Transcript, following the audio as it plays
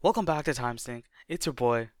Welcome back to Time Sync. It's your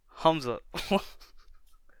boy, Hamza.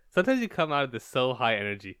 Sometimes you come out of this so high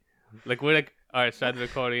energy. Like we're like, all right, start the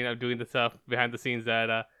recording. I'm doing the stuff behind the scenes that,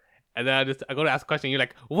 and then I go to ask a question. You're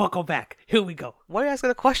like, welcome back. Here we go. Why are you asking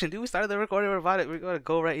a question, dude? We started the recording about it. We're gonna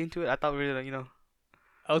go right into it. I thought we were gonna.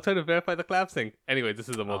 I was trying to verify the clap sync. Anyway, this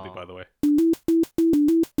is a multi, by Oh. the way.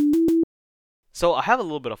 So I have a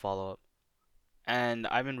little bit of follow up, and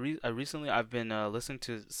I've been listening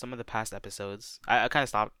to some of the past episodes. I kind of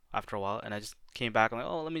stopped after a while, and I just came back. I'm like,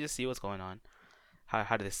 oh, let me just see what's going on.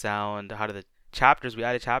 How did it sound? How did the chapters? We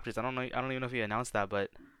added chapters. I don't know. I don't even know if you announced that, but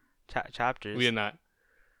We chapters. are not.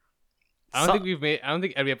 I don't So, think we've made. I don't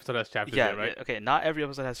think every episode has chapters yeah, yet, right? okay. Not every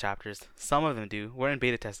episode has chapters. Some of them do. We're in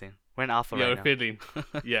beta testing. We're in alpha Yeah, right we're now. fiddling.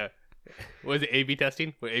 Yeah. Was it A/B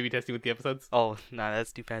testing? We're A/B testing with the episodes. Oh, nah,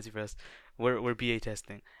 that's too fancy for us. We're BA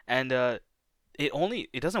testing, and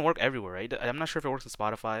it doesn't work everywhere, right? I'm not sure if it works in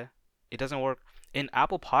Spotify. It doesn't work in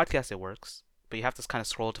Apple Podcasts. It works, but you have to kind of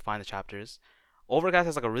scroll to find the chapters. Overcast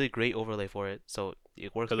has like a really great overlay for it, so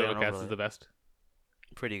it works Because great on Overcast is overlay. the best.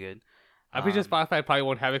 Pretty good. I'm pretty sure Um, Spotify probably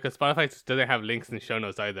won't have it because Spotify just doesn't have links in the show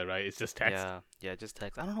notes either, right? It's just text. yeah, just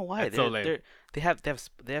text. I don't know why That's so lame. they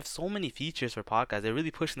have so many features for podcasts. They're really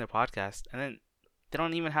pushing their podcast, and then they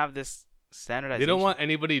don't even have this They don't standardization. want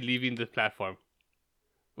anybody leaving the platform.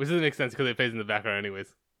 Which doesn't make sense because it plays in the background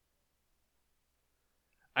anyways.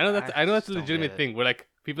 I know that's just a don't get legitimate it. thing where like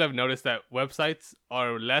people have noticed that websites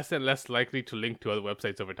are less and less likely to link to other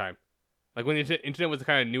websites over time. Like when the internet was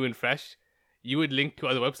kind of new and fresh, you would link to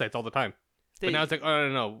other websites all the time. But now They it's like, oh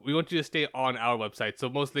no, we want you to stay on our website. So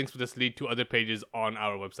most links will just lead to other pages on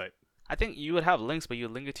our website. I think you would have links, but you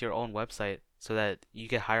would link it to your own website so that you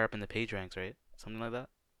get higher up in the page ranks, right? Something like that.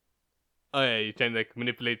 Oh yeah, you can like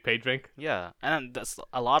manipulate PageRank. Yeah, and that's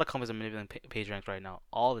a lot of companies are manipulating page ranks right now,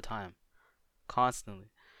 all the time,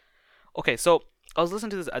 constantly. Okay, so I was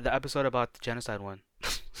listening to the episode about the genocide one.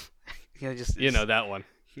 You know just that one.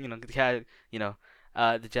 yeah, you know,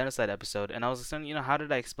 the genocide episode, and I was listening. How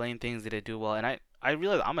did I explain things? Did I do well? And I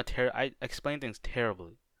realized I explain things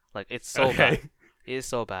terribly. Like it's so bad. Okay. It is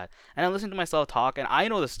so bad. And I'm listening to myself talk, and I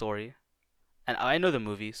know the story, and I know the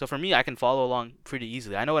movie, so for me, I can follow along pretty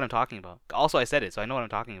easily. I know what I'm talking about. Also, I said it, so I know what I'm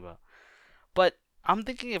talking about. But I'm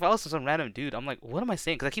thinking if I was some random dude, I'm like, what am I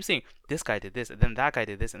saying? Because I keep saying this guy did this, and then that guy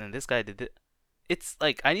did this, and then this guy did this. It's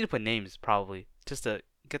like I need to put names probably just to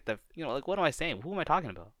get the like what am I saying? Who am I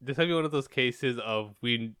talking about? This might be one of those cases of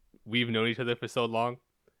we've known each other for so long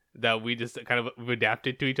that we just kind of we've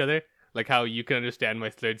adapted to each other. Like how you can understand my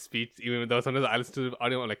slurred speech, even though sometimes I listen to the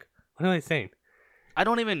audio, I'm like, what am I saying? I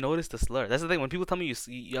don't even notice the slur. That's the thing. When people tell me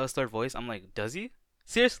you have a slurred voice, I'm like, does he?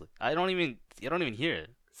 Seriously, I don't even hear it.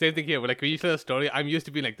 Same thing here. But like when you tell a story, I'm used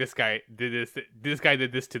to being like, this guy did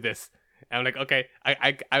this to this. And I'm like, okay,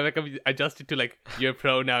 I like I'm adjusted to like your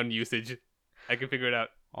pronoun usage. I can figure it out.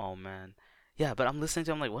 Oh man, yeah. But I'm listening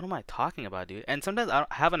to. I'm like, what am I talking about, dude? And sometimes I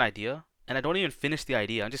have an idea, and I don't even finish the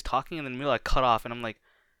idea. I'm just talking, and then middle I cut off, and I'm like,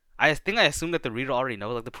 I think I assume that the reader already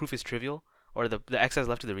knows, like the proof is trivial, or the exercise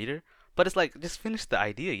left to the reader. But it's like, just finish the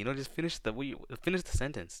idea, just finish the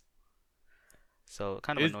sentence. So it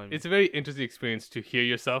kind of annoyed me. It's a very interesting experience to hear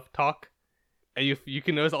yourself talk, and you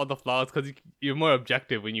can notice all the flaws because you're more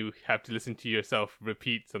objective when you have to listen to yourself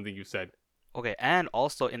repeat something you said. Okay, and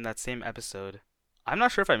also in that same episode, I'm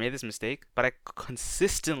not sure if I made this mistake, but I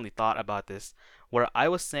consistently thought about this, where I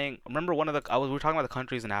was saying, remember we were talking about the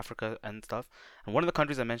countries in Africa and stuff, and one of the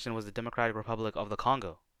countries I mentioned was the Democratic Republic of the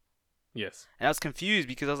Congo, Yes. and I was confused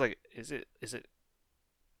because I was like, is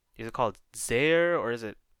it called Zaire or is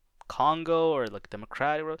it Congo or like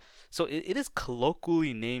Democratic? So it is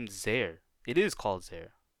colloquially named Zaire. It is called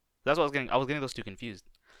Zaire. That's what I was getting those two confused.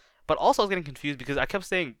 But also I was getting confused because I kept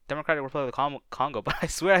saying Democratic Republic of the Congo, but I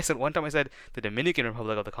swear I said one time I said the Dominican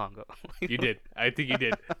Republic of the Congo. You did. I think you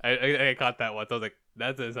did. I caught that once. I was like,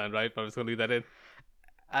 that doesn't sound right, but I'm just gonna leave that in.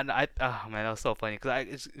 And oh man, that was so funny because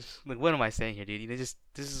it's like what am I saying here, dude? Just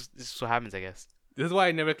this is what happens, I guess. This is why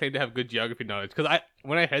I never claimed to have good geography knowledge. Because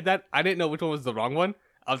when I heard that, I didn't know which one was the wrong one.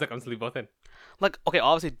 I was like, I'm just leave both in. Like okay,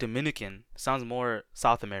 obviously Dominican sounds more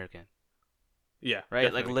South American, Yeah,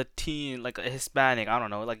 right? Like definitely. Latin, like Hispanic. I don't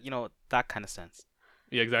know, like that kind of sense.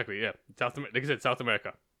 Yeah, exactly. Yeah, like I said, South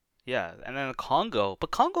America. Yeah, and then Congo,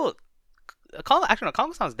 but Congo actually no,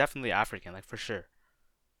 Congo sounds definitely African, like for sure.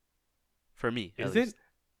 For me, at Is it? least.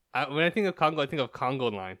 When I think of Congo, I think of Congo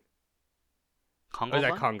line. Or Congo is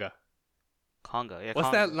that line? Conga? Congo, yeah, What's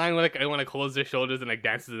Congo. that line where like everyone like holds their shoulders and like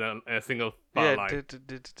dances in a single file Yeah, line? I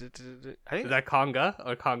Is think that Conga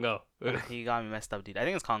or Congo? you got me messed up, dude. I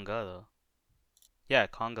think it's Conga though. Yeah,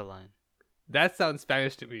 Conga line. That sounds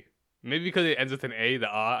Spanish to me. Maybe because it ends with an A, the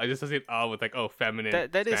ah. I just associate ah with like feminine.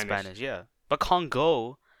 That is Spanish. Spanish, yeah. But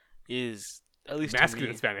Congo is at least to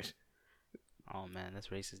Masculine me. Spanish. Oh man, that's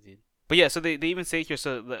racist, dude. But yeah, so they even say here.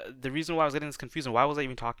 So the reason why I was getting this confused and why was I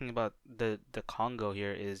even talking about the Congo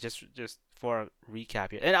here is just for a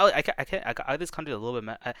recap here. And I got this country a little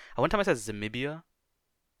bit. One time I said Zamibia.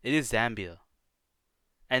 It is Zambia.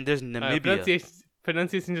 And there's Namibia.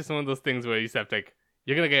 Pronunciation is just one of those things where you just have to, like,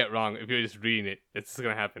 you're gonna get it wrong if you're just reading it. It's just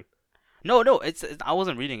gonna happen. No, it's I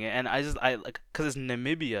wasn't reading it, and I like because it's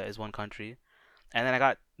Namibia is one country, and then I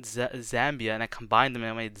got Zambia, and I combined them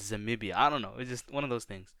and I made Zamibia. I don't know. It's just one of those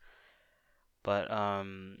things. But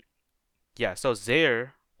yeah. So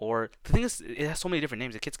Zaire, or the thing is, it has so many different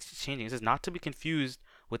names. It keeps changing. It says not to be confused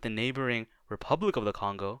with the neighboring Republic of the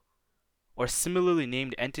Congo, or similarly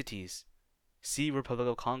named entities. See Republic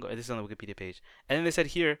of Congo. This is on the Wikipedia page. And then they said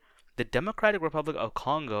here, the Democratic Republic of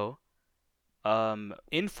Congo,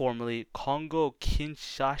 informally Congo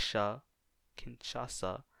Kinshasa,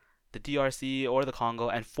 the DRC or the Congo,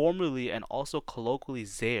 and formerly and also colloquially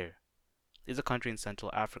Zaire, is a country in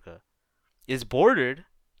Central Africa. Is bordered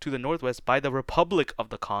to the northwest by the Republic of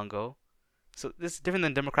the Congo. So this is different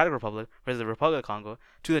than Democratic Republic, whereas the Republic of Congo.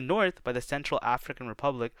 To the north by the Central African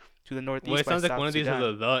Republic. To the northeast Well, it by sounds like South one of these Sudan.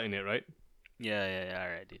 has a the in it, right? Yeah,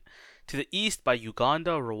 alright, dude. To the east by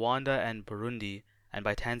Uganda, Rwanda, and Burundi, and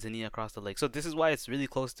by Tanzania across the lake. So this is why it's really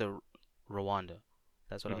close to Rwanda.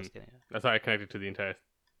 That's what I was getting at. That's how I connected to the entire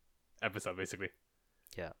episode, basically.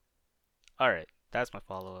 Yeah. Alright, that's my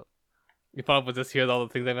follow-up. You follow up with this, here's all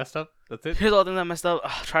the things I messed up? That's it? Here's all the things I messed up.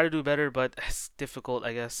 Try to do better, but it's difficult,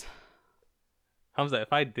 I guess. Hamza,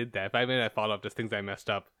 if I did that, if I made a follow-up, just things I messed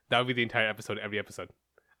up, that would be the entire episode, every episode.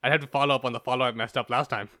 I'd have to follow up on the follow-up I messed up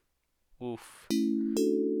last time. Oof.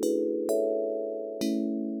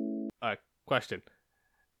 Question.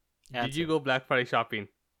 Answer. Did you go Black Friday shopping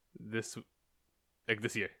this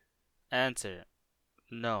year? Answer.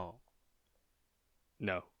 No.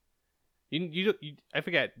 No. You I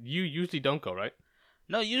forget. You usually don't go, right?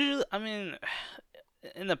 No, usually, I mean,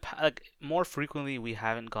 in the like more frequently we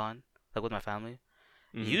haven't gone, like with my family.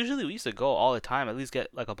 Mhm. Usually we used to go all the time, at least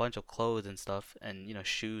get like a bunch of clothes and stuff, and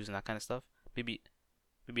shoes and that kind of stuff. Maybe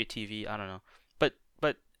a TV, I don't know. But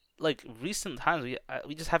like recent times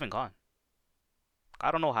we just haven't gone. I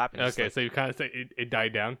don't know what happened. Okay, so you kind of say it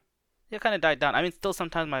died down. Yeah, kind of died down. I mean, still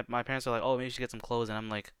sometimes my parents are like, oh, maybe you should get some clothes, and I'm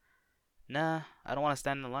like, nah, I don't want to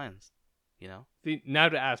stand in the lines. See, now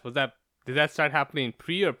to ask, did that start happening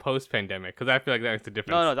pre or post pandemic? Because I feel like that makes a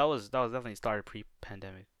difference. No, that was definitely started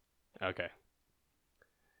pre-pandemic. Okay.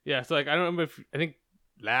 Yeah, so like I don't remember. I think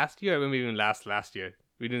last year, or maybe even last year,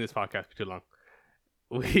 we did this podcast for too long.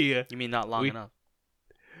 You mean not long enough?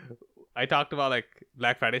 I talked about like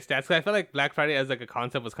Black Friday stats. 'Cause I felt like Black Friday as like a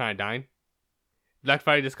concept was kind of dying. Black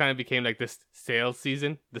Friday just kind of became like this sales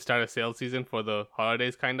season, the start of sales season for the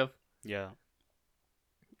holidays, kind of. Yeah.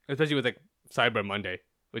 Especially with like Cyber Monday,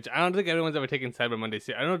 which I don't think everyone's ever taken Cyber Monday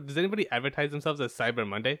seriously. I don't know. Does anybody advertise themselves as Cyber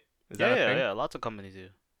Monday? Is that a thing? Yeah. Lots of companies do,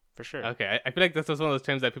 for sure. Okay, I feel like that's just one of those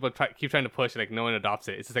terms that people keep trying to push. Like no one adopts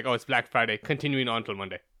it. It's just like, oh, it's Black Friday, continuing on till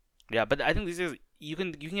Monday. Yeah, but I think these days you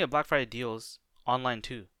can get Black Friday deals online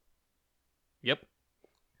too. Yep.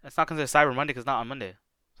 It's not considered Cyber Monday because it's not on Monday.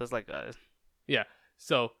 So it's like. Yeah.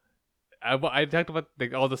 So I talked about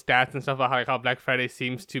like all the stats and stuff about how Black Friday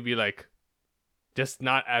seems to be like just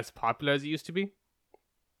not as popular as it used to be.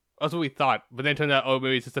 That's what we thought, but then it turned out, oh,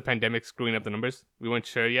 maybe it's just a pandemic screwing up the numbers. We weren't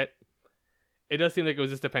sure yet. It does seem like it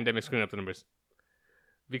was just a pandemic screwing up the numbers,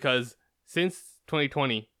 because since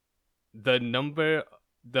 2020, the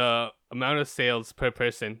amount of sales per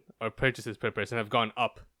person or purchases per person have gone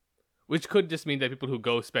up, which could just mean that people who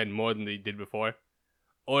go spend more than they did before,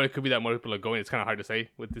 or it could be that more people are going. It's kind of hard to say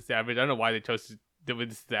with this average. I don't know why they chose with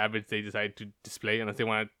this the average they decided to display, unless they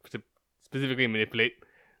want to specifically manipulate.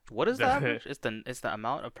 What is the average? It's the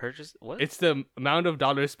amount of purchase. What? It's the amount of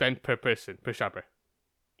dollars spent per person, per shopper.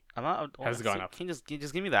 Amount of, has gone up. Can you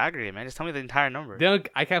just give me the aggregate, man? Just tell me the entire number.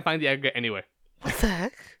 I can't find the aggregate anywhere. What the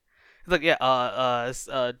heck? It's like, yeah, it's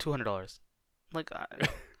 $200. Like,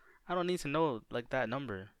 I don't need to know like that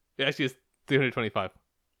number. It actually is 325.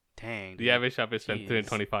 Dang. The average shopper spent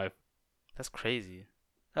 325. That's crazy.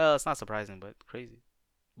 It's not surprising, but crazy.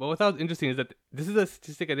 But what was interesting is that this is a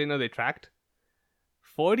statistic I didn't know they tracked.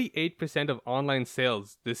 48% of online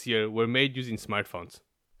sales this year were made using smartphones.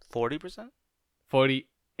 40%? 48%.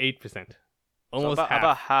 Almost so half.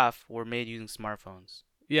 About half were made using smartphones.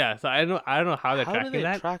 Yeah, so I don't know how they're tracking that.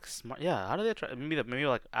 How do they track smart? Yeah, how do they track? Maybe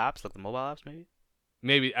like apps, like the mobile apps, maybe.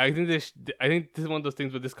 Maybe I think I think this is one of those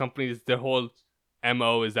things with this company is their whole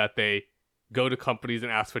MO is that they go to companies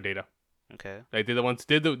and ask for data. Okay. Like they're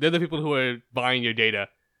the people who are buying your data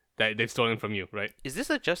that they've stolen from you, right? Is this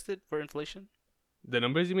adjusted for inflation? The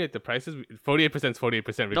numbers you mean, like the prices, 48% is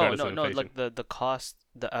 48% No, regardless no, of no. inflation. Like the cost,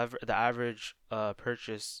 the average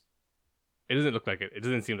purchase. It doesn't look like it. It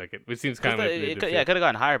doesn't seem like it. Which seems Because kind of manipulative. yeah, it could have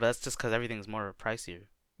gotten higher, but that's just because everything's more pricier.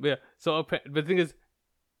 But yeah. So, but the thing is,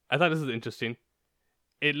 I thought this was interesting.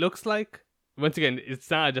 It looks like, once again,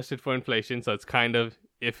 it's not adjusted for inflation, so it's kind of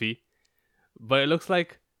iffy. But it looks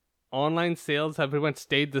like online sales have pretty much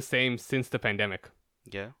stayed the same since the pandemic,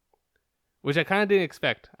 Yeah. which I kind of didn't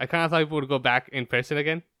expect. I kind of thought people would go back in person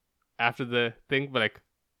again after the thing, but like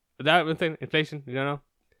that thing, inflation, you don't know.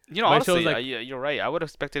 You know, But it honestly, shows, like- you're right. I would have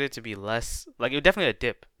expected it to be less. Like, it would definitely a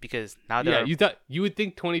dip because now there Yeah, are, you would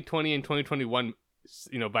think 2020 and 2021,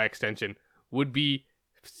 by extension, would be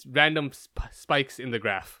random spikes in the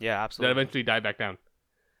graph yeah, that absolutely. eventually die back down.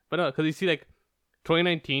 But no, because you see, like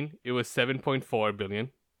 2019, it was 7.4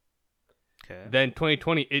 billion. Okay. Then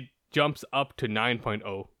 2020, it jumps up to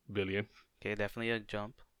 9.0 billion. Okay, definitely a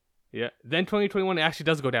jump. Yeah. Then 2021, it actually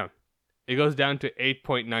does go down. It goes down to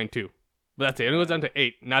 8.92. But that's it. It only goes down to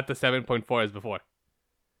 8, not the 7.4 as before.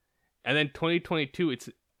 And then 2022, it's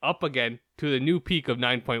up again to the new peak of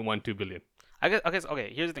 9.12 billion. I guess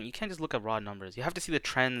okay. Here's the thing: you can't just look at raw numbers. You have to see the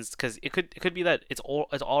trends because it could be that it's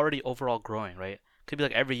already overall growing, right? Could be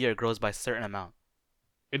like every year it grows by a certain amount.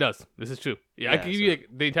 It does. This is true. Yeah, I Yeah, can give you like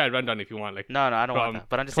the entire rundown if you want. Like No, I don't want from that.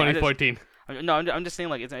 But I'm just saying. 2014. I'm just saying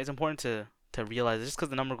like it's important to realize just because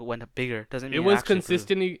the number went up bigger doesn't mean It was actually grew.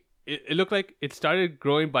 consistently. It looked like it started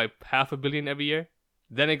growing by 500 million every year.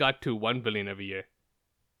 Then it got to 1 billion every year.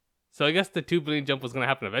 So I guess the 2 billion jump was going to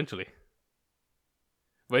happen eventually.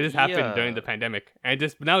 But it just happened during Yeah. the pandemic.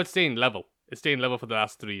 And now it's staying level. It's staying level for the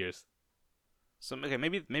last 3 years. So okay,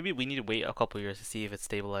 maybe we need to wait a couple years to see if it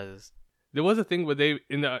stabilizes. There was a thing where they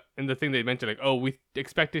in the thing they mentioned, like, oh, we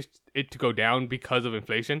expected it to go down because of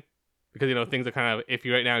inflation. Because things are kind of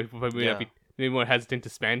iffy right now. People probably Yeah. might be maybe more hesitant to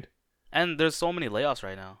spend. And there's so many layoffs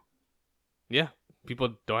right now. Yeah.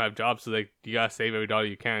 People don't have jobs, so like you gotta save every dollar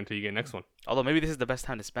you can until you get the next one. Although maybe this is the best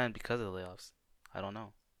time to spend because of the layoffs. I don't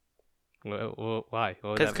know. Well, why?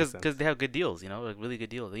 What would that make sense? Because they have good deals, like really good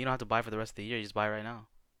deals. You don't have to buy for the rest of the year. You just buy right now.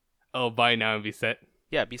 Oh, buy now and be set.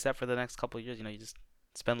 Yeah, be set for the next couple of years. You just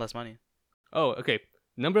spend less money. Oh, okay.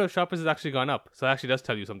 Number of shoppers has actually gone up, so that actually does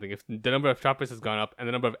tell you something. If the number of shoppers has gone up and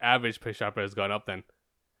the number of average per shopper has gone up, then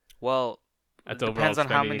Well, that's it overall depends on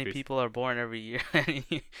how spending many increase. people are born every year.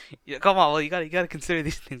 Yeah, come on, well you gotta consider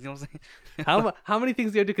these things. You know what I'm saying? How many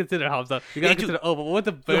things do you have to consider, Hamza? You gotta Yeah, consider. Oh, but what's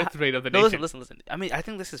the birth rate of the No, nation? listen. I mean, I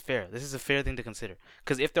think this is fair. This is a fair thing to consider.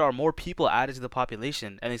 Because if there are more people added to the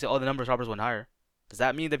population, and they say, oh, the number of shoppers went higher, does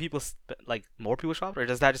that mean that more people shop, or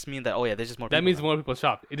does that just mean that there's just more? That people means now? more people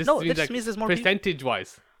shop. It just No, means that just like means there's more people.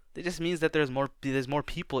 percentage-wise. It just means that there's more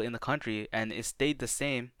people in the country, and it stayed the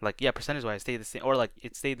same. Like percentage-wise, it stayed the same, or like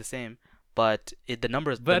it stayed the same, but the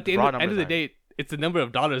numbers. But at the raw end of the numbers day, it's the number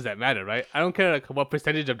of dollars that matter, right? I don't care like what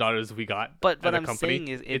percentage of dollars we got. But as what a I'm company. saying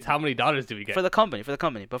is, It's how many dollars do we get? for the company.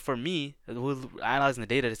 But for me, who's analyzing the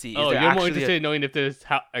data to see, is Oh, there you're more actually interested in knowing if there's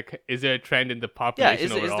is there a trend in the yeah, population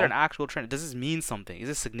is overall? there an actual trend? Does this mean something? Is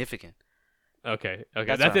this significant? Okay,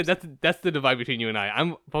 That's that's what it. That's the divide between you and I.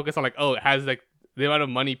 I'm focused on like, oh, it has like the amount of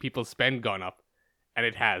money people spend gone up, and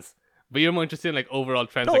it has. But you're more interested in like overall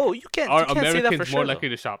trends. No, like, you can't. are You can't say that for Americans sure. more though. likely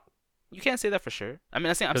to shop? You can't say that for sure. I mean,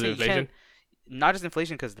 I'm saying Because of you inflation? can't. Not just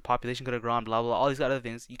inflation, because the population could have grown, blah blah blah, all these other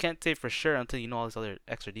things. You can't say for sure until you know all these other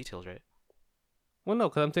extra details, right? Well, no,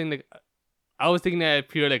 because I'm saying like, I was thinking that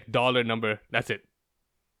pure like dollar number. That's it.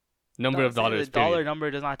 Number of dollars. The dollar period.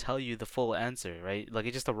 number does not tell you the full answer, right? Like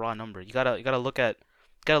it's just a raw number. You gotta look at.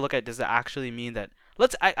 Does it actually mean that?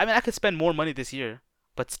 I mean, I could spend more money this year,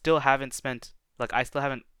 but still haven't spent. Like I still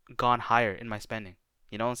haven't gone higher in my spending.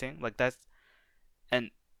 You know what I'm saying? Like that's. And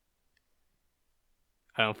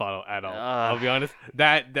I don't follow at all. I'll be honest.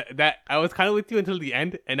 That I was kind of with you until the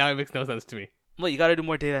end, and now it makes no sense to me. well, you gotta do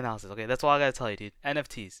more data analysis. Okay, that's all I gotta tell you, dude.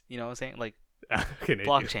 NFTs. You know what I'm saying? Like. Okay, Nate,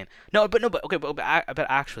 Blockchain. But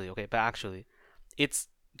actually, it's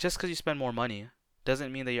just because you spend more money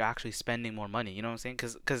doesn't mean that you're actually spending more money. You know what I'm saying?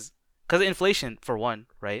 Because inflation, for one,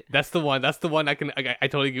 right? That's the one. I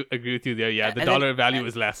totally agree with you there. Yeah, the And dollar then- value and-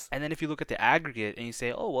 is less. And then if you look at the aggregate and you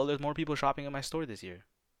say, oh well, there's more people shopping at my store this year.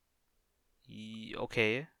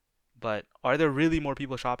 Okay, but are there really more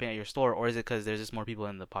people shopping at your store, or is it because there's just more people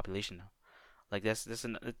in the population now? Like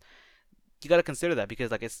you gotta consider that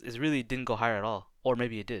because like it's really didn't go higher at all, or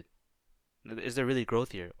maybe it did. Is there really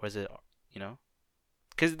growth here, or is it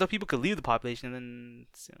because the people could leave the population and then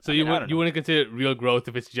So I you mean, I want don't you know. want to consider real growth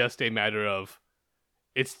if it's just a matter of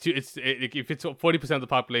if it's 40% of the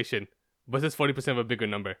population, but it's 40% of a bigger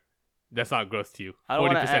number, that's not growth to you. I don't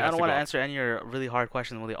want 40% to. I has don't to want go to up. answer any of your really hard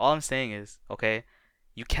questions, Willie. All I'm saying is, okay,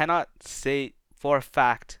 you cannot say for a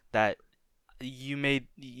fact that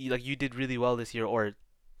like you did really well this year, or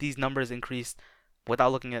these numbers increased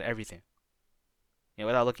without looking at everything.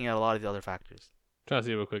 Without looking at a lot of the other factors. Trying to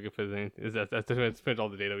see real quick if there's any. Is that's pretty much all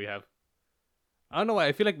the data we have. I don't know why.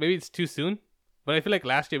 I feel like maybe it's too soon, but I feel like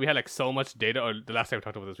last year we had like so much data, or the last time we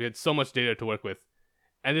talked about this, we had so much data to work with.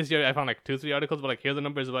 And this year I found like 2-3 articles, but like here are the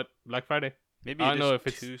numbers about Black Friday. Maybe I don't it know is if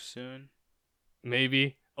it's too soon.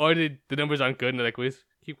 maybe, or the numbers aren't good, and they're like, we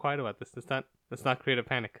keep quiet about this. Let's not create a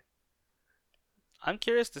panic. I'm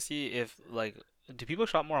curious to see if like do people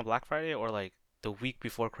shop more on Black Friday or like the week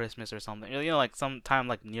before Christmas or something? Like sometime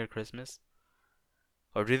like near Christmas.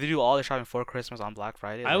 Or do they do all their shopping for Christmas on Black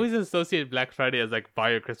Friday? I always associate Black Friday as like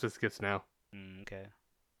buy your Christmas gifts now. Okay.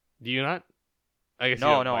 Do you not? I guess you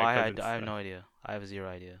No, don't no, buy I presents, have so. no idea. I have zero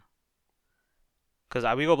idea. Cause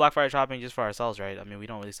we go Black Friday shopping just for ourselves, right? I mean, we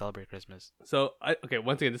don't really celebrate Christmas. So okay,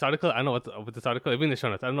 once again, this article, I don't know what's with this article. Even in the show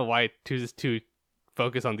notes, I don't know why it chooses to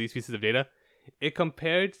focus on these pieces of data. It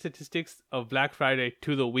compared statistics of Black Friday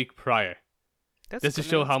to the week prior, just to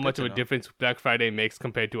show how much of a difference Black Friday makes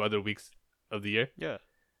compared to other weeks of the year. Yeah.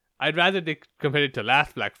 I'd rather they compared it to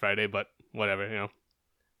last Black Friday, but whatever,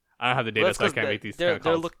 I don't have the data, Well, so I can't make these kind of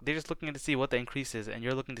calls. They're just looking to see what the increase is, and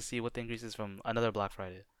you're looking to see what the increase is from another Black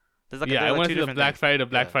Friday. Yeah, I want to see the Black Friday to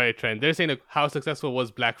Black Yeah. Friday trend. They're saying like, how successful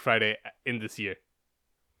was Black Friday in this year.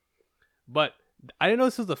 But I didn't know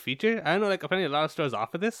this was a feature. I don't know, like apparently a lot of stores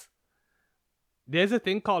offer this. There's a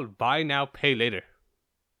thing called buy now, pay later.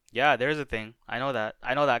 Yeah, there's a thing. I know that.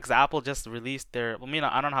 Because Apple just released their. I mean,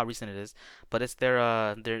 I don't know how recent it is, but it's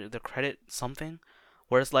their credit something,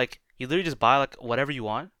 where it's like you literally just buy like whatever you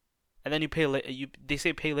want, and then you pay. They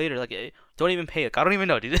say pay later. Like don't even pay. Like I don't even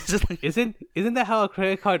know, dude. It's just like, Isn't that how a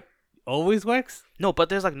credit card always works? no, but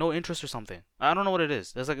there's like no interest or something. I don't know what it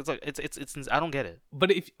is. It's I don't get it.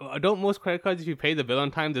 But if don't most credit cards, if you pay the bill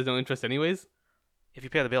on time, there's no interest anyways. If you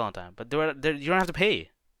pay the bill on time, but you don't have to pay.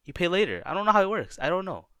 You pay later. I don't know how it works. I don't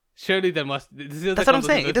know. Surely there must. That's what I'm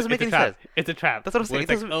saying. It doesn't make any sense. It's a trap. That's what I'm saying.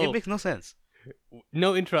 Where it's like, It makes no sense.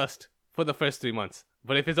 no interest for the first 3 months.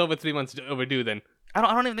 But if it's over 3 months overdue, then I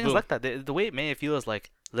don't even think boom. it's like that. The way it made it feel is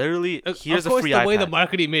like literally here's of course, a free the iPad. way the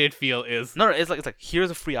marketing made it feel is No, it's like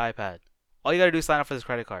here's a free iPad. All you gotta do is sign up for this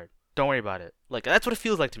credit card. Don't worry about it. Like that's what it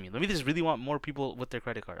feels like to me. Let me just really want more people with their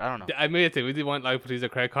credit card. I don't know. I made it say we really want like to use a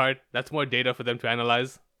credit card. That's more data for them to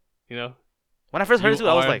analyze. When I first heard it,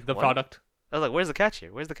 I was like, the what? product. I was like, where's the catch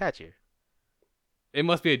here? Where's the catch here? It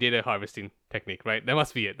must be a data harvesting technique, right? That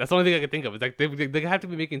must be it. That's the only thing I can think of. It's like they have to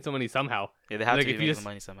be making some money somehow. Yeah, they have Like, to if be you making just-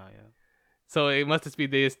 money somehow. Yeah. So it must just be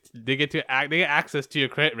they get access to your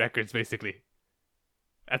credit records basically.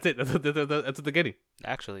 That's it. That's what they're getting.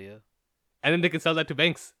 Actually, yeah. And then they can sell that to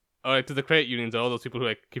banks or to the credit unions or all those people who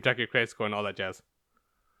like keep track of your credit score and all that jazz.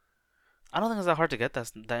 I don't think it's that hard to get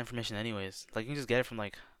that information, anyways. Like you can just get it from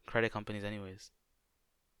like credit companies, anyways.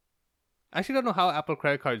 I actually don't know how Apple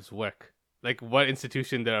credit cards work. Like what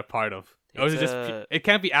institution they're a part of. Or is it It's, just it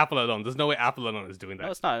can't be Apple alone. There's no way Apple alone is doing that.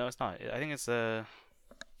 No, it's not. No, it's not. I think it's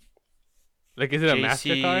Like is it a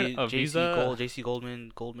MasterCard, a Visa? JC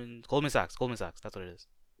Goldman Sachs. Goldman Sachs. That's what it is.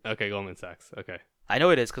 Okay, Goldman Sachs. Okay. I know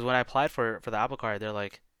it is because when I applied for the Apple Card, they're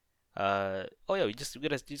like, oh yeah, you just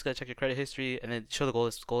gotta check your credit history and then show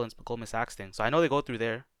the Goldman Sachs thing. So I know they go through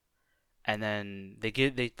there, and then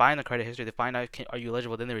they find the credit history. They find out are you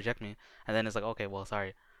eligible. Then they reject me, and then it's like, okay, well,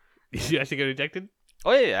 sorry. Did you actually get rejected?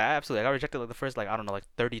 Oh yeah, absolutely. I got rejected like the first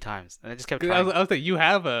 30 times, and I just kept 'Cause trying. I was like, you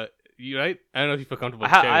have you right? I don't know if you feel comfortable.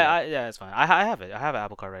 Yeah, it's fine. I have it. I have an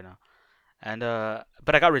Apple Card right now, and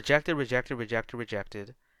but I got rejected,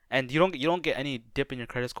 and you don't get any dip in your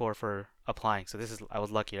credit score for applying. So I was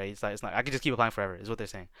lucky, right? It's not. I could just keep applying forever. Is what they're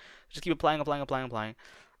saying. Just keep applying,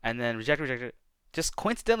 and then rejected. Just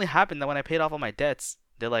coincidentally happened that when I paid off all my debts,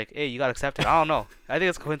 they're like, hey, you got accepted. I don't know. I think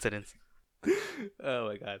it's coincidence. Oh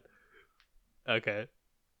my god. Okay.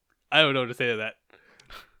 I don't know what to say to that.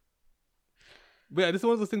 But yeah, this is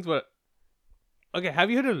one of those things where. Okay,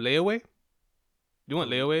 have you heard of layaway? Do you know what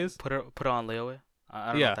layaway is? Put it on layaway.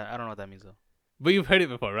 I don't know. I don't know what that means though. But you've heard it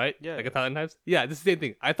before, right? Yeah. Like 1,000 times? Yeah, this is the same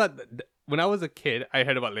thing. I thought when I was a kid, I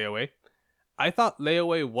heard about layaway. I thought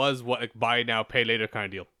layaway was what like buy now, pay later kind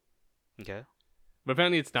of deal. Okay. But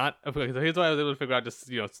apparently it's not. Okay, so here's what I was able to figure out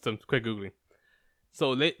just, some quick Googling.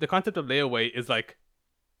 So the concept of layaway is like,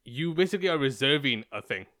 you basically are reserving a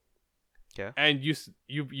thing. Okay. And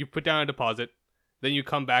you put down a deposit, then you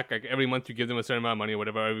come back, like every month you give them a certain amount of money or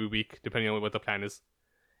whatever, every week, depending on what the plan is.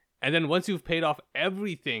 And then once you've paid off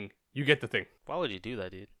everything, you get the thing. Why would you do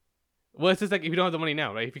that, dude? Well, it's just like if you don't have the money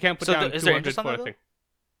now, right? If you can't put So down is there 200 interest on for a that, thing.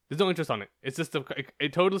 There's no interest on it. It's just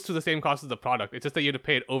it totals to the same cost as the product. It's just that you have to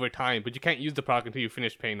pay it over time, but you can't use the product until you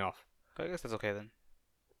finish paying off. I guess that's okay then.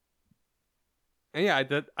 And yeah,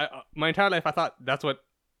 my entire life I thought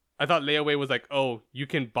layaway was like, oh, you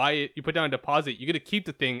can buy it, you put down a deposit, you get to keep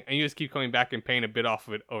the thing, and you just keep coming back and paying a bit off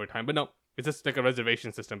of it over time. But no, it's just like a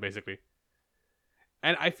reservation system basically.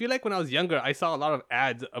 And I feel like when I was younger, I saw a lot of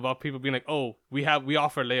ads about people being like, oh, we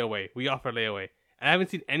offer layaway, and I haven't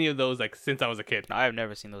seen any of those like since I was a kid. No, I've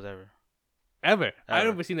never seen those ever. Ever. I've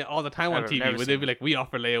never seen it all the time on Ever. TV Never where seen they'd be like, we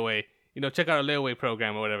offer layaway. Check out our layaway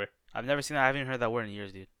program or whatever. I've never seen that. I haven't even heard that word in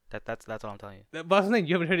years, dude. That's all I'm telling you. But something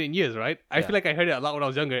you haven't heard it in years, right? I Yeah. feel like I heard it a lot when I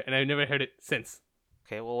was younger, and I've never heard it since.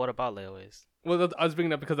 Okay, well, what about layaways? Well, I was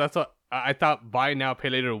bringing it up because that's what I thought. Buy now, pay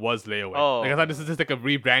later was layaway. Oh. Like I thought this is just like a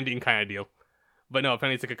rebranding kind of deal, but no,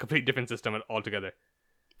 apparently it's like a complete different system altogether.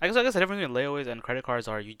 I guess the difference between layaways and credit cards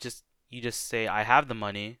are you just say I have the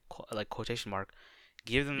money, like quotation mark,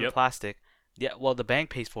 give them the Yep. plastic. Yeah, well, the bank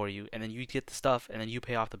pays for you, and then you get the stuff, and then you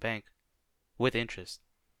pay off the bank with interest.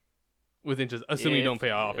 With interest, assuming you If- don't pay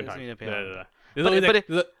off in assuming time. you don't pay off in time. There's But- always, but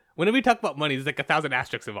like, whenever we talk about money, there's like 1,000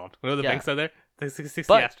 asterisks involved. Whenever the Yeah. banks are there, there's 60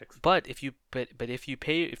 But asterisks. but if you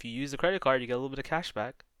use the credit card, you get a little bit of cash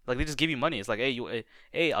back. Like they just give you money. It's like,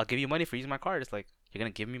 hey, I'll give you money for using my card. It's like you're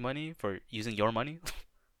gonna give me money for using your money.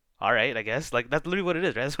 All right, I guess. Like that's literally what it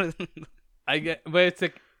is, right? That's what I get, but it's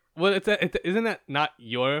like, well, isn't that not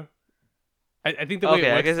your? I think the way okay,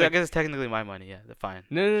 it I works, guess like, it's technically my money. Yeah, they're fine.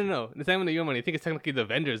 No. It's not even your money. I think it's technically the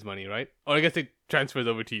vendor's money, right? Or I guess it transfers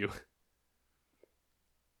over to you.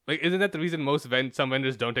 Like, isn't that the reason some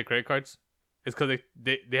vendors don't take credit cards? It's because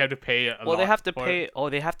they have to pay a lot. Well, they have to for pay. it. Oh,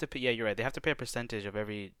 they have to pay. Yeah, you're right. They have to pay a percentage of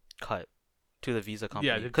every cut to the Visa company.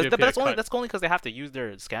 Yeah, they because pay a that's only cut. that's only because they have to use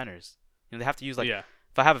their scanners. They have to use Yeah.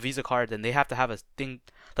 if I have a Visa card, then they have to have a thing.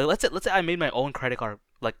 Like let's say I made my own credit card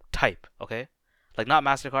like type, okay, like not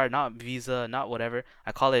Mastercard, not Visa, not whatever.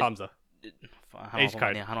 I call it Hamza. H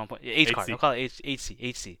card. H card. I'll call it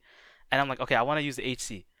HC. And I'm like, okay, I want to use the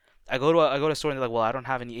HC. I go to a store and they're like, well, I don't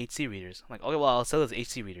have any HC readers. I'm like, okay, well, I'll sell this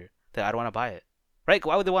HC reader. That I don't want to buy it, right?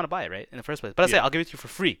 Why would they want to buy it, right? In the first place. But I say Yeah. I'll give it to you for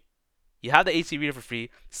free. You have the HC reader for free.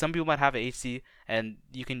 Some people might have an HC, and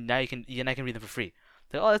I can read them for free.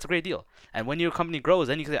 They're like, oh, that's a great deal. And when your company grows,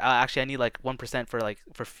 then you can say, actually, I need like 1% for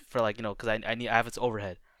because I have its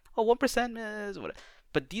overhead. Oh, 1% is what.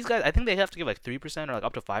 But these guys, I think they have to give like 3% or like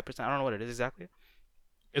up to 5%. I don't know what it is exactly.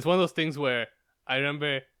 It's one of those things where I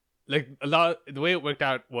remember, like, the way it worked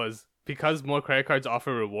out was because more credit cards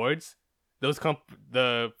offer rewards,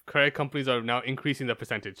 the credit companies are now increasing the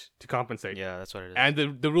percentage to compensate. Yeah, that's what it is. And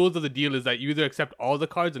the rules of the deal is that you either accept all the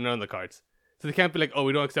cards or none of the cards. So they can't be like, oh,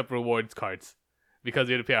 we don't accept rewards cards because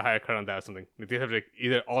you have to pay a higher credit on that or something. Like, they have to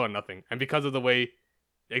either all or nothing. And because of the way,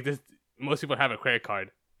 like this, most people have a credit card,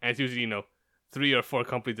 and it's usually 3 or 4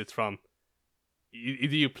 companies it's from.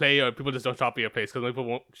 Either you play or people just don't shop at your place because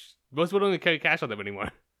most people don't even carry cash on them anymore.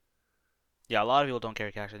 Yeah, a lot of people don't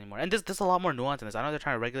carry cash anymore. And there's a lot more nuance in this. I know they're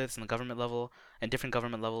trying to regulate this in the government level and different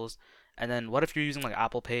government levels. And then what if you're using like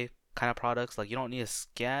Apple Pay kind of products? Like you don't need a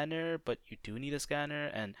scanner, but you do need a scanner.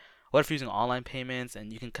 And what if you're using online payments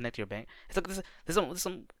and you can connect to your bank? It's like there's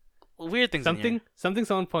some weird things in here. Something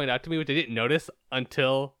someone pointed out to me which I didn't notice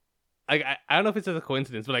until I don't know if it's just a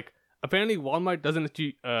coincidence, but like apparently Walmart doesn't let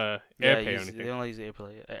you AirPay or anything. They only use Apple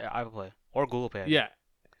Pay or Google Pay. Yeah.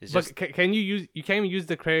 It's But just, can you can't even use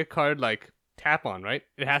the credit card like tap on, right?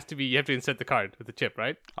 It has to be, you have to insert the card with the chip,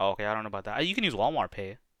 right? oh, okay, I don't know about that. You can use Walmart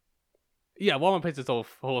Pay. Yeah, Walmart pays this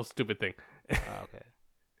whole stupid thing. Okay.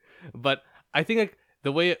 But I think like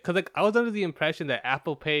the way, because like I was under the impression that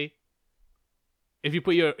Apple Pay, if you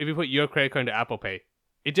put your credit card into Apple Pay,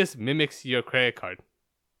 it just mimics your credit card.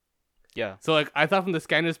 Yeah. So like I thought from the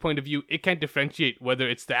scanner's point of view, it can't differentiate whether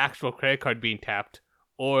it's the actual credit card being tapped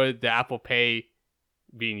or the Apple Pay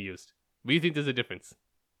being used. But you think there's a difference?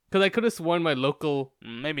 Because I could have sworn my local,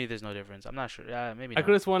 Maybe there's no difference. I'm not sure. Yeah, maybe. I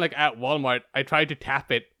could have sworn like at Walmart, I tried to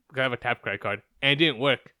tap it because I have a tap credit card and it didn't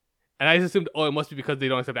work. And I just assumed, oh, it must be because they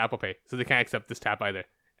don't accept Apple Pay, so they can't accept this tap either.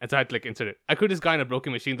 And so I had to like insert it. I could have just gotten a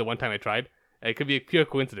broken machine the one time I tried. It could be a pure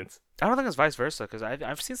coincidence. I don't think it's vice versa because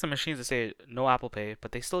I've seen some machines that say no Apple Pay,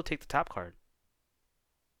 but they still take the tap card.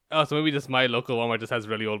 Oh, so maybe just my local Walmart just has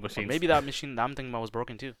really old Or machines. maybe that machine that I'm thinking about was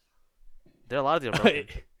broken too. There are a lot of these are broken.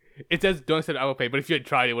 It says don't accept Apple Pay, but if you had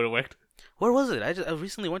tried, it would have worked. Where was it? I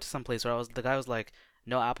recently went to some place where the guy was like,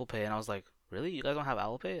 no Apple Pay, and I was like, really? You guys don't have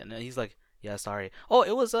Apple Pay? And then he's like, yeah, sorry. Oh,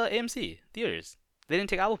 it was AMC theaters. They didn't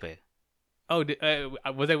take Apple Pay. Oh,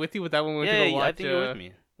 was I with you with that one when we went to go watch I think you were with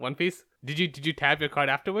me. One Piece? Did you tap your card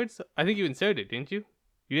afterwards? I think you inserted it, didn't you?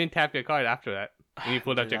 You didn't tap your card after that when you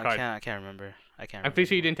pulled out Dude, your card. I can't remember. I'm pretty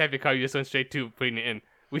sure you didn't tap your card. You just went straight to putting it in.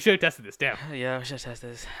 We should have tested this. Damn. Yeah, we should test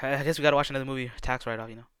this. I guess we gotta watch another movie. Tax write-off,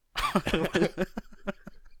 you know.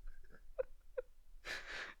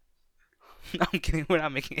 No, I'm kidding. We're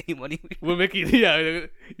not making any money. We're making. Yeah. You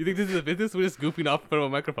think this is a business? We're just goofing off in front of a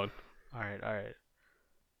microphone. All right.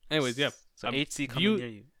 Anyways, yeah. So HC do coming you- near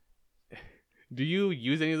you. Do you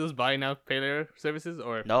use any of those buy now, pay later services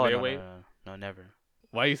or No, layaway? no, never.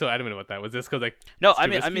 Why are you so adamant about that? Was this because like No, it's too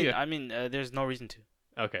risky, or- I mean, there's no reason to.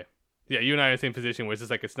 okay, yeah, you and I are in the same position where it's just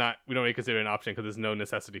like it's not. We don't really consider it an option because there's no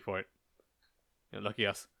necessity for it. Lucky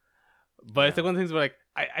us. But it's Yeah. like one of the things where like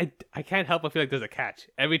I can't help but feel like there's a catch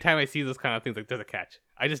every time I see those kind of things. Like there's a catch.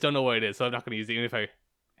 I just don't know what it is, so I'm not going to use it even if I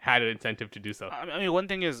had an incentive to do so. I mean, one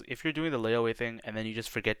thing is if you're doing the layaway thing and then you just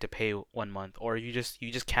forget to pay 1 month, or you just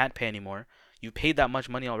can't pay anymore. You paid that much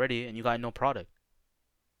money already and you got no product.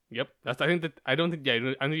 Yep, that's. I think that I don't think. Yeah, I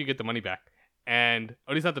don't think you get the money back, and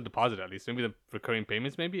or at least not the deposit. At least maybe the recurring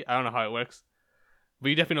payments. Maybe I don't know how it works, but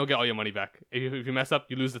you definitely don't get all your money back. If you mess up,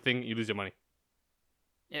 you lose the thing. You lose your money.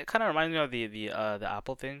 Yeah, it kind of reminds me of the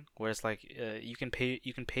Apple thing where it's like you can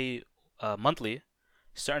pay monthly,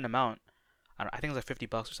 certain amount. I think it's like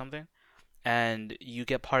 $50 or something, and you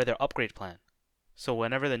get part of their upgrade plan. So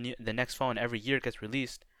whenever the next phone every year gets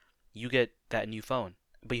released, you get that new phone,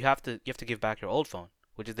 but you have to give back your old phone,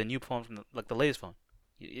 which is the new phone from the latest phone.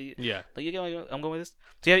 Yeah. Like you get where I'm going with this.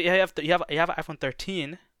 So you have an iPhone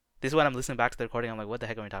 13. This is when I'm listening back to the recording. I'm like, what the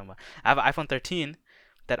heck are we talking about? I have an iPhone 13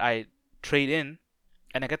 that I trade in,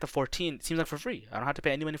 and I get the 14. It seems like for free. I don't have to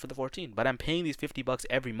pay any money for the 14, but I'm paying these $50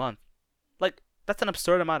 every month. Like that's an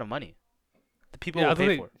absurd amount of money. The people will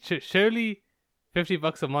pay for it. Surely,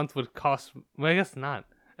 $50 a month would cost. Well, I guess not.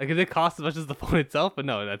 Like, if it costs as much as the phone itself, but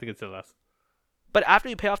no, I think it's still less. But after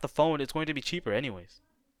you pay off the phone, it's going to be cheaper anyways.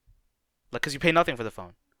 Like, cause you pay nothing for the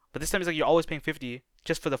phone. But this time it's like you're always paying $50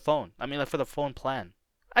 just for the phone. I mean, like for the phone plan.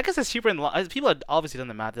 I guess it's cheaper in the long. People have obviously done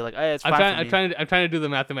the math. They're like, hey, it's fine I'm for me. trying to do the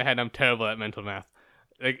math in my head. I'm terrible at mental math.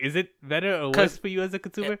 Like, is it better or worse for you as a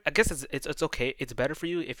consumer? I guess it's okay. It's better for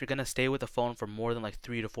you if you're gonna stay with the phone for more than like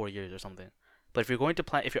 3 to 4 years or something. But if you're going to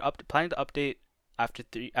planning to update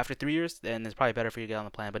after 3 years, then it's probably better for you to get on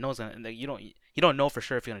the plan. But no one's gonna. Like, you don't know for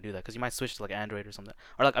sure if you're gonna do that because you might switch to like Android or something.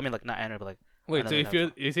 Or like, I mean, like not Android, but like. Wait, so another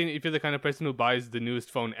phone. you're saying if you're the kind of person who buys the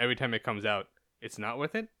newest phone every time it comes out, it's not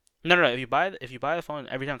worth it? No. If you buy the phone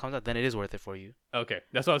every time it comes out, then it is worth it for you. Okay,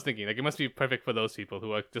 that's what I was thinking. Like, it must be perfect for those people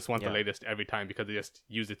who just want Yeah. the latest every time because they just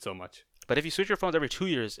use it so much. But if you switch your phones every 2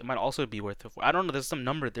 years, it might also be worth it. I don't know. There's some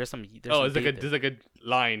number. There's some. Oh, some date there's like a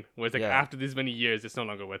line where it's like Yeah. after these many years, it's no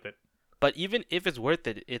longer worth it. But even if it's worth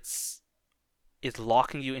it, it's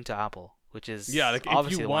locking you into Apple, which is Yeah, like if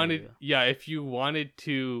obviously you the one to wanted, do. if you wanted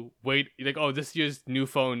to wait, like, oh, this year's new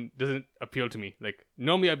phone doesn't appeal to me. Like,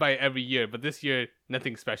 normally I buy it every year, but this year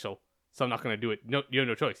nothing special, so I'm not gonna do it. No, you have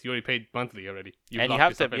no choice. You already paid monthly already. And you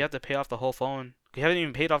have to pay off the whole phone. You haven't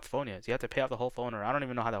even paid off the phone yet. So you have to pay off the whole phone, or I don't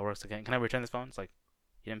even know how that works. Again, can I return this phone? It's like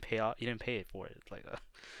you didn't pay it for it. It's like,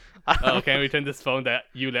 Oh, can I return this phone that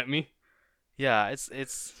you let me? yeah, it's.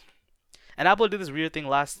 And Apple did this weird thing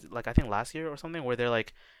I think last year or something, where they're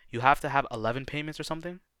like, you have to have 11 payments or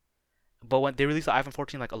something. But when they released the iPhone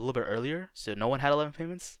 14 like a little bit earlier, so no one had 11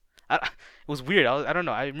 payments. It was weird. I don't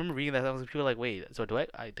know. I remember reading that. I was people were like, wait, so do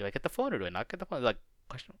I get the phone or do I not get the phone? Like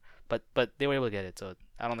question. But they were able to get it, so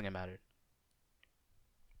I don't think it mattered.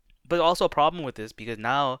 But also a problem with this because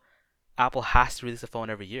now Apple has to release a phone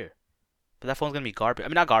every year. But that phone's gonna be garbage. I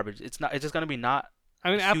mean, not garbage. It's not. It's just gonna be not. I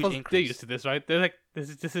mean, a huge Apple's they're increase. used to this, right? They're like,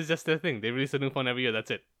 this is just their thing. They release a new phone every year. That's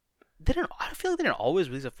it. I feel like they didn't always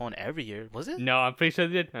release a phone every year, was it? No, I'm pretty sure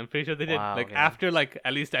they did. Wow, Like okay. after like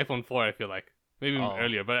at least iPhone 4, I feel like maybe Oh.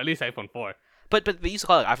 earlier, but at least iPhone 4. But they used to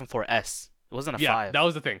call it iPhone 4S. It wasn't a Yeah, 5. that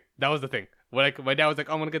was the thing. Where like my dad was like,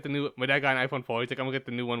 oh, I'm gonna get the new. My dad got an iPhone 4. He's like, I'm gonna get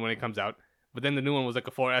the new one when it comes out. But then the new one was like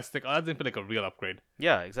a 4S. Like, oh, that didn't feel like a real upgrade.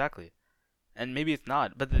 Yeah, exactly. And maybe it's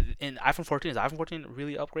not. But in iPhone 14, is iPhone 14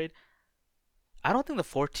 really upgrade? I don't think the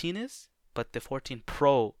 14 is, but the 14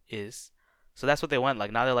 Pro is. So that's what they went.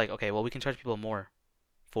 Like now they're like, okay, well we can charge people more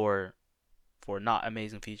for not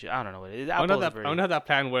amazing features. I don't know what it is. I wonder, Apple is I wonder how that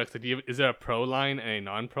plan works. Like, is there a Pro line and a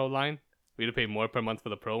non-Pro line? We have to pay more per month for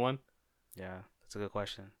the Pro one. Yeah, that's a good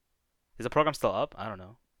question. Is the program still up? I don't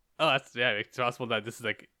know. Oh, it's possible that this is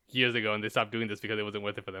like years ago and they stopped doing this because it wasn't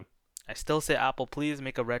worth it for them. I still say Apple, please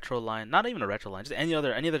make a retro line. Not even a retro line, just any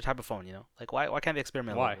other type of phone. You know, like why can't they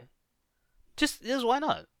experiment? Why? A little bit? Just why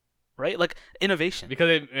not? Right? Like innovation. Because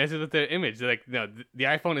it messes with their image. They're like, no, the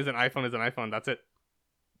iPhone is an iPhone is an iPhone. That's it.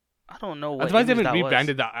 I don't know I'm what. surprised they image haven't that was.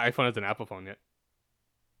 rebranded the iPhone as an Apple phone yet.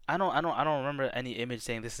 I don't remember any image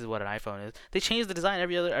saying this is what an iPhone is. They change the design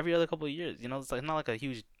every other couple of years. You know, it's like not like a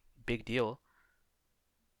huge big deal.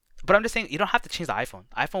 But I'm just saying you don't have to change the iPhone.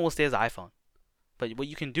 iPhone will stay as the iPhone. But what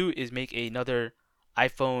you can do is make another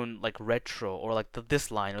iPhone like retro or like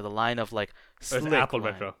this line or the line of like Or it's slick Apple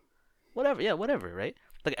line. retro. Whatever, yeah, whatever, right?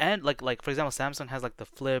 Like and like for example, Samsung has like the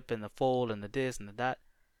flip and the fold and the this and the that.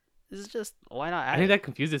 This is just why not I add think it? that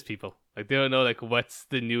confuses people. Like they don't know like what's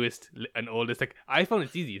the newest and oldest. Like iPhone,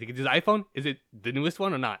 it's easy. You can use iPhone. Is it the newest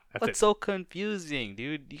one or not? That's What's so confusing,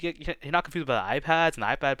 dude? You're not confused by the iPads and the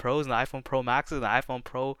iPad Pros and the iPhone Pro Maxes and the iPhone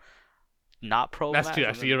Pro not Pro That's Max. true.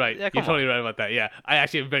 Actually, you're right. Yeah, You're come totally on. right about that. Yeah, I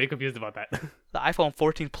actually am very confused about that. The iPhone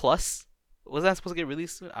 14 Plus was that supposed to get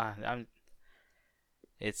released soon?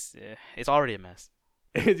 It's already a mess.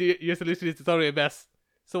 Your solution is it's already a mess.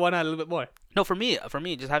 So why not a little bit more? No, for me,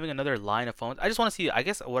 just having another line of phones. I just want to see. I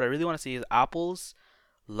guess what I really want to see is Apple's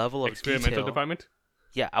level of Experimental detail. department.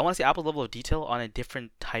 Yeah, I want to see Apple's level of detail on a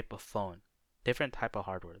different type of phone, different type of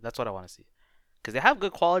hardware. That's what I want to see. Because they have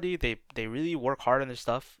good quality. They really work hard on their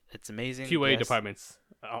stuff. It's amazing. QA yes. departments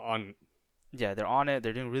on. Yeah, they're on it.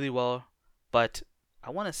 They're doing really well. But I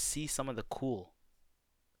want to see some of the cool.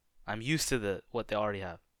 I'm used to what they already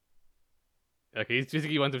have. Okay, it's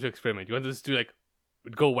basically you want them to experiment. You want them to do like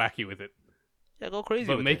go wacky with it, Yeah, go crazy.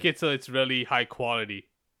 but with make it so it's really high quality.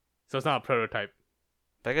 So it's not a prototype.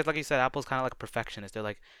 But I guess, like you said, Apple's kind of like a perfectionist. They're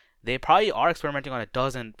like, they probably are experimenting on a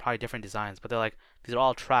dozen probably different designs, but they're like, these are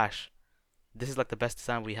all trash. This is like the best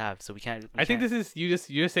design we have, so we can't. I think this is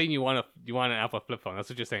you're saying you want an Apple flip phone. That's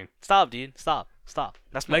what you're saying. Stop, dude. Stop.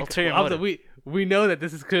 That's my Like ulterior also, motive. we know that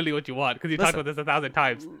this is clearly what you want because you talked Listen. about this 1,000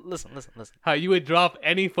 times. Listen. How you would drop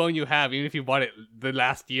any phone you have, even if you bought it the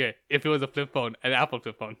last year, if it was a flip phone, an Apple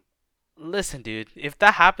flip phone. Listen, dude. If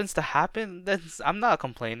that happens to happen, then I'm not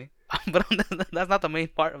complaining. But that's not the main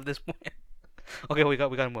part of this point. Okay, we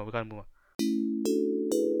gotta move on.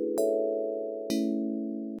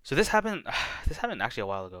 So this happened. This happened actually a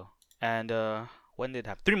while ago. And when did it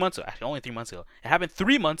happen? 3 months ago. Actually, only 3 months ago. It happened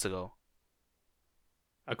 3 months ago.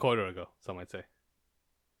 A quarter ago, some might say.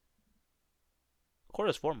 Quarter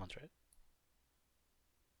is 4 months, right?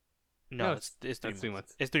 No, No, it's 3 that's months. 3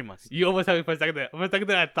 months. It's 3 months. You almost had me for a second there. For a second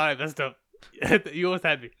there, I thought I messed up. You almost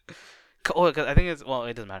had me. Oh, 'cause I think it's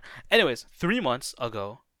it doesn't matter. Anyways, 3 months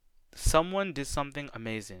ago, someone did something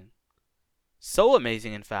amazing. So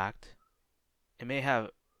amazing, in fact, it may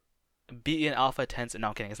have beaten Alpha Tens. No,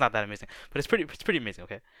 I'm kidding. It's not that amazing, but it's pretty amazing.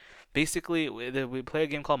 Okay, basically, we play a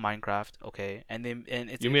game called Minecraft. Okay, and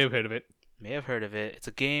it's You may have heard of it. may have heard of it. It's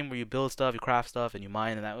a game where you build stuff, you craft stuff, and you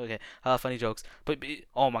mine and that. Okay, funny jokes. But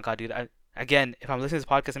oh my god, dude! Again, if I'm listening to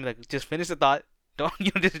this podcast, I'm like, just finish the thought. Don't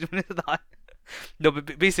just finish the thought. No,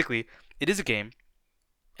 but basically, it is a game,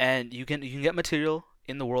 and you can get material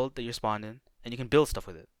in the world that you're spawned in, and you can build stuff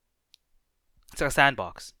with it. It's like a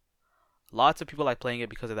sandbox. Lots of people like playing it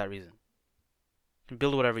because of that reason. You can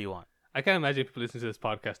build whatever you want. I can't imagine people listening to this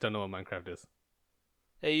podcast don't know what Minecraft is.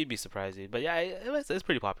 Hey, you'd be surprised, dude. But yeah, it's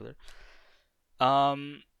pretty popular.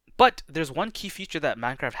 But there's one key feature that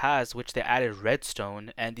Minecraft has, which they added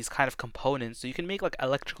redstone and these kind of components, so you can make like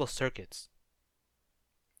electrical circuits.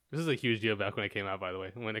 This is a huge deal back when it came out, by the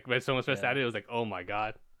way. When Redstone was first Yeah. added, it was like, oh my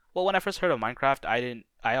god. Well, when I first heard of Minecraft,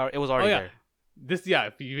 it was already Oh, yeah. there. This, yeah,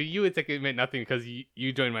 for you, it's like it meant nothing because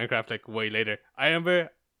you joined Minecraft like way later. I remember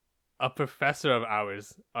a professor of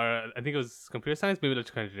ours, or I think it was computer science, maybe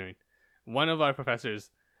electrical engineering. One of our professors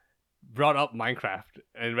brought up Minecraft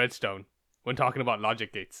and Redstone when talking about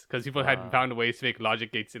logic gates because people had Wow. found ways to make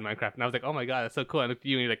logic gates in Minecraft. And I was like, oh my god, that's so cool. I looked at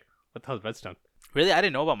you and you're like, what the hell is Redstone? Really, I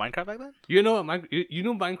didn't know about Minecraft back then. You know what you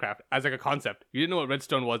know Minecraft as like a concept. You didn't know what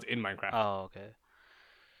Redstone was in Minecraft. Oh, okay.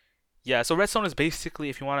 Yeah, so redstone is basically,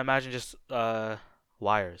 if you want to imagine, just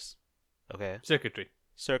wires. Okay, circuitry.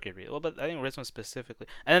 Well, but I think redstone specifically,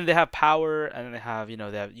 and then they have power, and then they have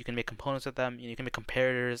you can make components with them. You can make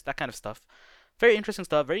comparators, that kind of stuff. Very interesting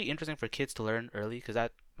stuff. Very interesting for kids to learn early because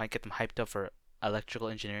that might get them hyped up for electrical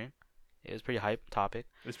engineering. It was a pretty hype topic.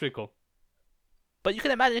 It's pretty cool. But you can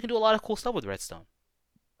imagine you can do a lot of cool stuff with redstone,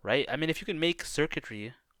 right? I mean, if you can make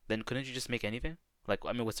circuitry, then couldn't you just make anything? Like,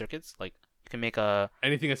 I mean, with circuits, like you can make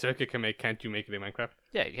Anything a circuit can make, can't you make it in Minecraft?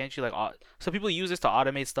 yeah, can't you like so people use this to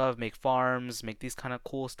automate stuff, make farms, make these kind of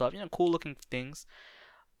cool stuff, cool looking things.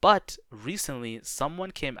 But recently,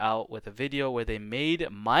 someone came out with a video where they made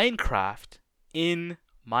Minecraft in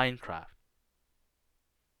Minecraft.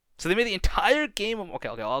 So they made the entire game of okay,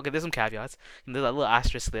 I'll give this some caveats. And there's a little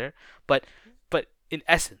asterisk there, but in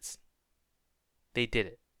essence, they did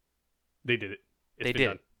it. They did it. It's They been did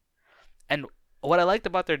done. it. And what I liked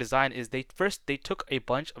about their design is they took a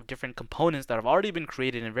bunch of different components that have already been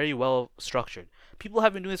created and very well structured. People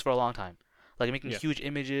have been doing this for a long time, like making Yeah. huge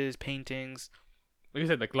images, paintings. Like you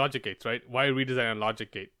said, like logic gates, right? Why redesign a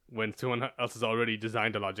logic gate? when someone else has already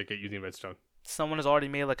designed the logic using Redstone. Someone has already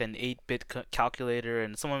made like an 8-bit calculator,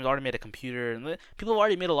 and someone has already made a computer, and people have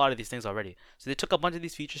already made a lot of these things already. So they took a bunch of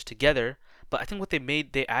these features together, but I think what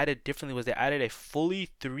they added differently was they added a fully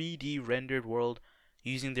 3D rendered world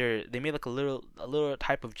using they made like a little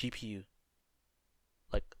type of GPU,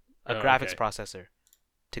 like a graphics Okay. processor,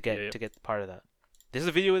 to Yeah. get part of that. There's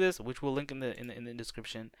a video of this which we'll link in the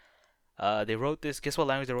description. They wrote this. Guess what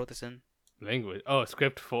language they wrote this in? Language. Oh,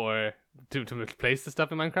 script for to place the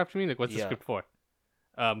stuff in Minecraft. You mean like what's the Yeah, script for?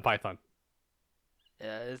 Python.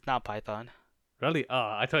 it's not Python. Really?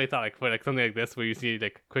 Oh, I totally thought like for like something like this where you see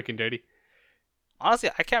like quick and dirty. Honestly,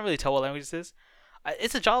 I can't really tell what language this is.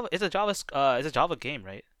 It's a Java. It's a Java game,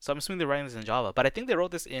 right? So I'm assuming they're writing this in Java. But I think they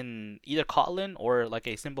wrote this in either Kotlin or like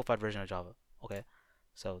a simplified version of Java. Okay,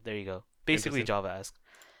 so there you go. Basically Interesting. Java-esque.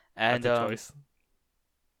 And That's a choice.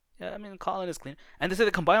 yeah, I mean Kotlin is clean. And they say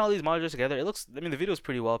they combine all these modules together. It looks. I mean the video is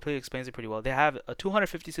pretty well. Pretty explains it pretty well. They have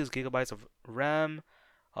 256 gigabytes of RAM.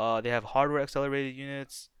 They have hardware accelerated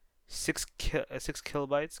units. 6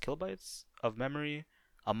 kilobytes of memory.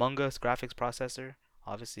 Among Us graphics processor,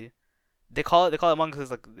 obviously. They call it Among Us,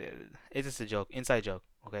 like it's just a joke, inside joke,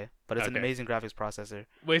 okay? But it's an Okay. amazing graphics processor.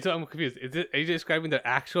 Wait, so I'm confused. Are you describing the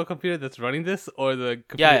actual computer that's running this, or the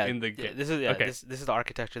computer Yeah, in the game? Okay. this is the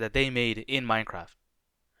architecture that they made in Minecraft.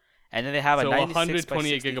 And then they have a So 96 by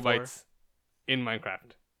 128 64. gigabytes in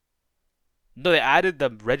Minecraft. No, they added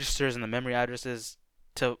the registers and the memory addresses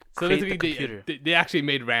to So create the basically, computer. they actually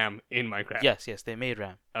made RAM in Minecraft. Yes, they made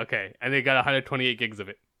RAM. Okay, and they got 128 gigs of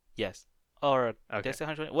it. Yes. Or did I Okay. say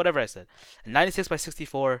 120? Whatever I said. 96 by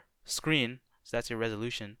 64 screen, so that's your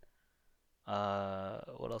resolution.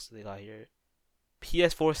 What else do they got here?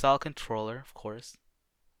 PS4 style controller, of course.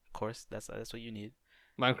 Of course, that's what you need.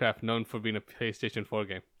 Minecraft, known for being a PlayStation 4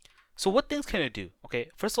 game. So what things can it do? Okay,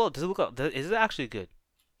 first of all, does it look up? Is it actually good?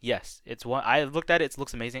 Yes, it's one. I looked at it. It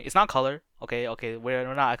looks amazing. It's not color. Okay,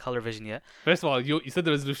 we're not at color vision yet. First of all, you said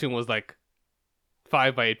the resolution was like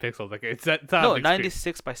 5 by 8 pixels. Like it's not No, a big screen.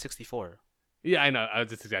 96 by 64. Yeah, I know. I was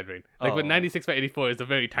just exaggerating. Like, but Oh. 96 by 84 is a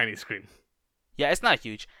very tiny screen. Yeah, it's not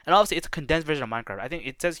huge, and obviously it's a condensed version of Minecraft. I think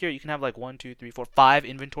it says here you can have like 1, 2, 3, 4, 5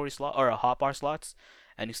 inventory slot or hotbar slots,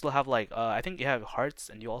 and you still have like I think you have hearts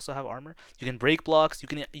and you also have armor. You can break blocks.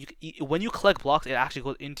 When you collect blocks, it actually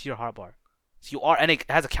goes into your hotbar. So and it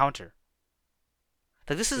has a counter.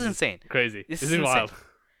 Like this is This is insane. Crazy. This This is is insane. wild.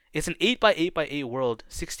 It's an 8 by 8 by 8 world,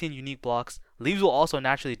 16 unique blocks. Leaves will also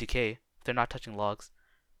naturally decay if they're not touching logs.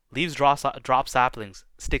 Leaves drop saplings,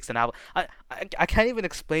 sticks, and apple. I can't even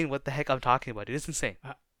explain what the heck I'm talking about. It is insane.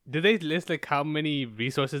 Did they list like how many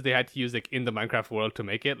resources they had to use like in the Minecraft world to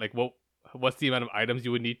make it? Like what's the amount of items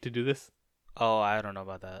you would need to do this? Oh, I don't know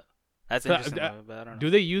about that. That's So, interesting, but I don't know. Do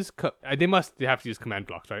they use? They have to use command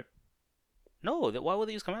blocks, right? No, why would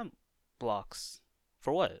they use command blocks?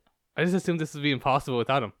 For what? I just assumed this would be impossible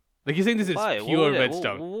without them. Like you're saying, this is Why? pure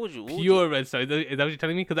redstone. What would you? Pure redstone. Is that what you're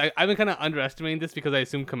telling me? Because I've been kind of underestimating this because I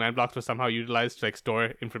assume command blocks were somehow utilized to like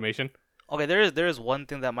store information. Okay, there is one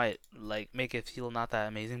thing that might like make it feel not that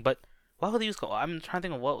amazing, but why would they use? I'm trying to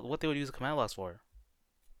think of what they would use command blocks for.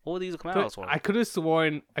 What would they use command blocks for? I could have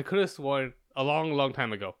sworn a long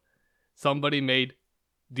time ago, somebody made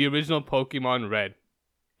the original Pokemon Red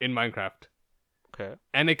in Minecraft. Okay.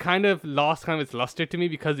 And it kind of lost its luster to me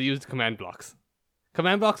because they used command blocks.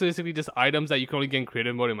 Command blocks are basically just items that you can only get in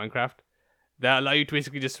creative mode in Minecraft that allow you to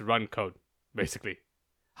basically just run code, basically.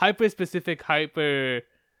 Hyper specific, hyper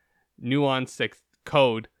nuanced like,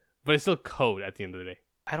 code, but it's still code at the end of the day.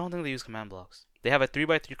 I don't think they use command blocks. They have a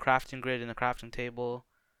 3x3 crafting grid in the crafting table.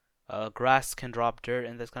 Grass can drop dirt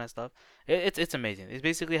and this kind of stuff. It's amazing. It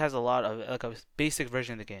basically has a lot of like a basic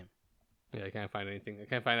version of the game. Yeah, I can't find anything. I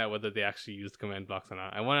can't find out whether they actually used command blocks or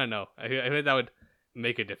not. I want to know. I heard that would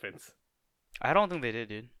make a difference. I don't think they did,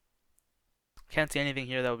 dude. Can't see anything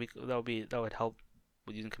here that would help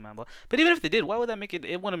with using command block. But even if they did, why would that make it?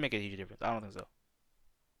 It wouldn't make a huge difference. I don't think so.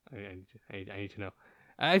 I need to know.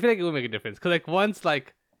 I feel like it would make a difference because like once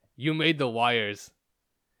like you made the wires,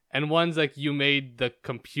 and one's like you made the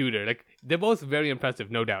computer. Like they're both very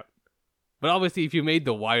impressive, no doubt. But obviously, if you made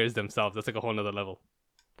the wires themselves, that's like a whole nother level.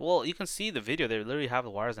 Well, you can see the video. They literally have the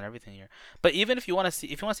wires and everything here. But even if you want to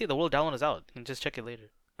see, the world download is out, you can just check it later.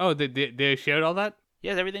 Oh, they shared all that.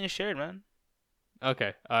 Yes, everything is shared, man.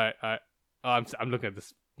 Okay, all right. Oh, I'm looking at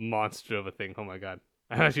this monster of a thing. Oh my god,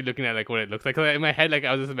 I'm actually looking at like what it looks like. 'Cause in my head, like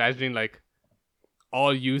I was just imagining like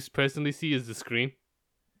all you personally see is the screen.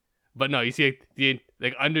 But no, you see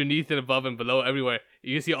like underneath and above and below everywhere.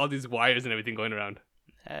 You see all these wires and everything going around.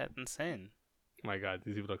 That's insane. Oh my god,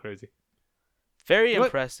 these people are crazy. Very What?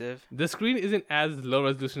 impressive. The screen isn't as low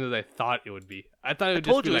resolution as I thought it would be. I thought it I would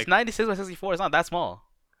just told be you like it's 96 by 64. It's not that small.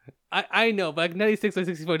 I know, but like 96 by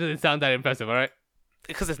 64 doesn't sound that impressive, all right?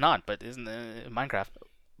 Because it's not, but isn't Minecraft?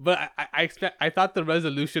 But I thought the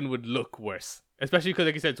resolution would look worse, especially because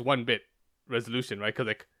like you said, it's 1 bit resolution, right? Because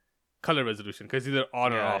like color resolution, because either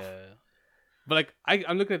on or off. Yeah. But like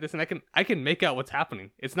I'm looking at this and I can make out what's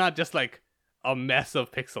happening. It's not just like a mess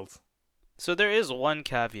of pixels. So there is one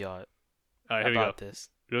caveat All right, here we go. about this.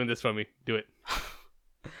 Ruin this for me. Do it.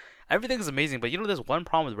 Everything is amazing, but there's one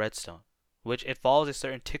problem with Redstone, which it follows a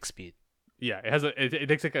certain tick speed. Yeah, it has it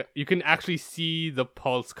takes like you can actually see the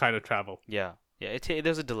pulse kind of travel. Yeah.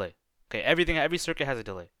 There's a delay. Okay, every circuit has a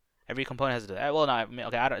delay. Every component has a delay. Well, no,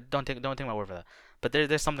 okay, don't take my word for that. But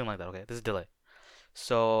there's something like that. Okay, there's a delay.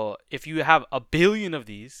 So if you have a billion of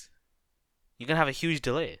these, you're gonna have a huge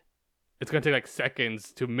delay. It's gonna take like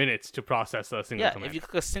seconds to minutes to process a single command. If you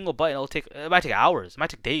click a single button, it might take hours. It might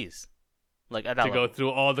take days. Like at that to level. go through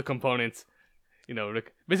all the components.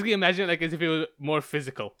 Like basically imagine it like as if it was more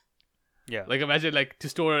physical. Yeah. Like imagine like to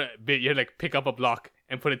store a bit, you had to like pick up a block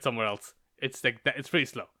and put it somewhere else. It's like that. It's pretty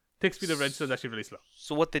slow. Tick speed of redstone is actually really slow.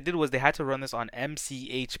 So what they did was they had to run this on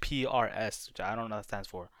MCHPRS, which I don't know what that stands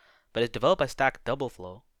for, but it's developed by Stack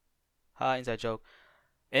Doubleflow. Inside joke.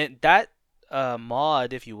 And that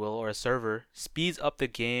mod, if you will, or a server, speeds up the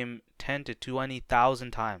game 10 to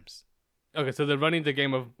 20,000 times. Okay, so they're running the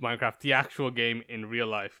game of Minecraft, the actual game in real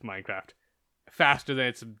life Minecraft, faster than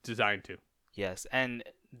it's designed to. Yes, and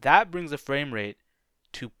that brings the frame rate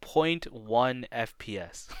to 0.1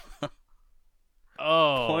 FPS.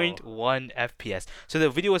 Oh. 0.1 FPS. So the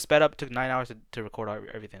video was sped up, took 9 hours to record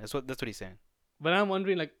everything. That's what he's saying. But I'm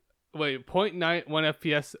wondering, like, wait, 0.91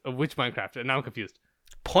 FPS of which Minecraft? And now I'm confused.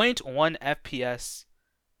 0.1 FPS.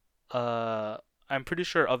 I'm pretty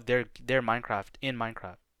sure of their Minecraft in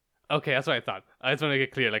Minecraft. Okay, that's what I thought. I just want to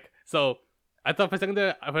get clear. Like, so I thought for a second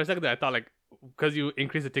there, I thought like because you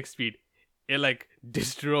increase the tick speed, it like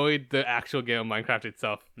destroyed the actual game of Minecraft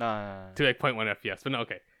itself No. to like 0.1 FPS. But no,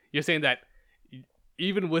 okay, you're saying that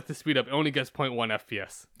even with the speed up, it only gets 0.1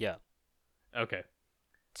 FPS. Yeah. Okay.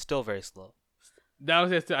 Still very slow.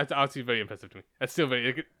 That's actually very impressive to me. That's still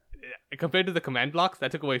very compared to the command blocks.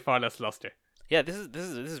 That took away far less luster. Yeah, this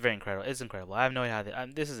is very incredible. It's incredible. I have no idea how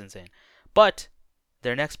this is insane. But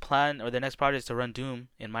their next plan or their next project is to run Doom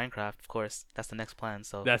in Minecraft. Of course, that's the next plan.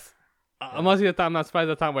 So that's. I'm honestly I'm not surprised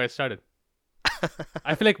at the time where it started.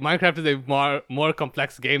 I feel like Minecraft is a more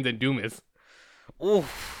complex game than Doom is.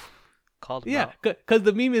 Oof. Called him out. Because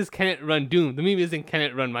the meme is can it run Doom? The meme isn't can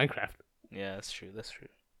it run Minecraft? Yeah, that's true.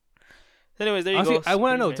 Anyways, there you Honestly, go. I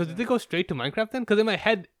want to know. So did they go straight to Minecraft then? Because in my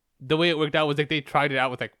head, the way it worked out was like they tried it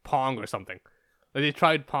out with like Pong or something. Like they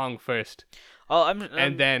tried Pong first. Oh,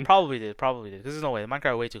 and then probably did. Because there's no way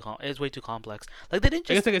Minecraft is way too complex. Like they didn't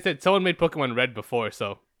just. I guess like I said, someone made Pokemon Red before,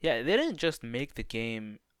 so yeah, they didn't just make the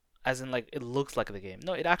game, as in like it looks like the game.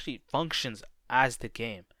 No, it actually functions as the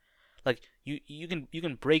game. Like you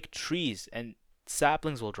can break trees and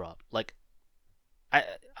saplings will drop. Like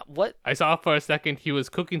what? I saw for a second he was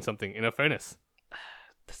cooking something in a furnace.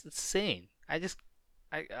 That's insane. I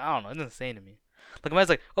don't know. It's insane to me. Like man's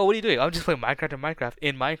like, oh, what are you doing? I'm just playing Minecraft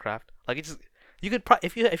in Minecraft. Like it's just you could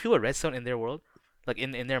if you were Redstone in their world, like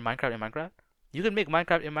in their Minecraft, you could make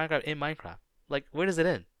Minecraft in Minecraft. Like where does it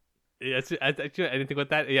end? Yeah, actually, I didn't think about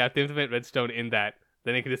that. Yeah, if they implement Redstone in that,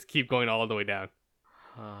 then it could just keep going all the way down.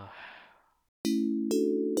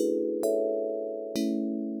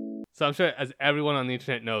 So I'm sure, as everyone on the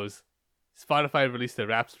internet knows, Spotify released their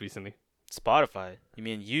Wraps recently. Spotify? You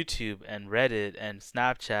mean YouTube and Reddit and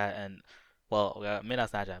Snapchat and maybe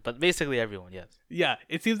not Snapchat, but basically everyone. Yes. Yeah,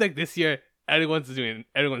 it seems like this year everyone's doing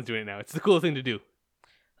it now. It's the cool thing to do.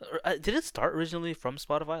 Did it start originally from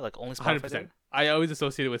Spotify? Like only Spotify? 100%. I always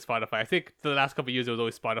associate it with Spotify. I think for the last couple of years it was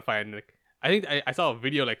always Spotify, and like I think I saw a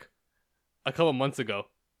video like a couple months ago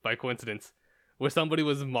by coincidence where somebody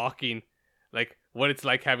was mocking like what it's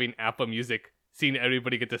like having Apple Music, seeing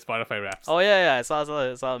everybody get their Spotify Wraps. Oh yeah, I saw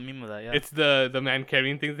a meme of that. Yeah, it's the man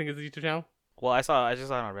carrying things. I think is the YouTube channel. Well, I just saw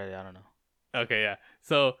it on Reddit. I don't know. Okay, yeah.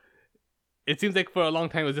 So it seems like for a long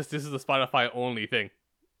time it was this is a Spotify only thing.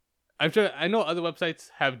 I know other websites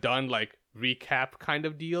have done like recap kind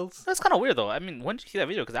of deals. That's kind of weird though. I mean, when did you see that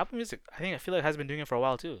video? Because Apple Music, I feel like has been doing it for a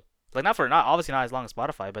while too. Like not obviously not as long as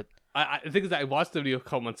Spotify, but I think that I watched the video a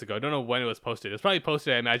couple months ago. I don't know when it was posted. It's probably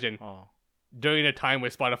posted, I imagine, during a time where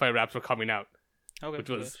Spotify Wraps were coming out. Okay, which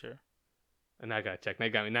was sure. And I gotta check. Now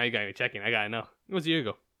you got me checking. I gotta know. It was a year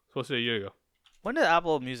ago. Supposed to be a year ago. When did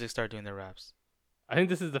Apple Music start doing their Wraps? I think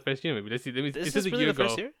this is the first year. Maybe let's see. This is a really year the ago.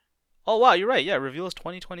 first year? Oh wow, you're right. Yeah, reveal is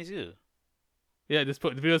 2022. Yeah, the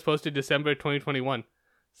video was posted December 2021.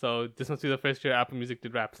 So this must be the first year Apple Music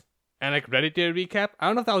did raps. And like Reddit did a recap. I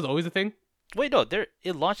don't know if that was always a thing. Wait, no,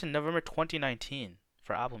 it launched in November 2019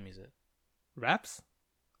 for Apple Music. Raps?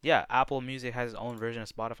 Yeah, Apple Music has its own version of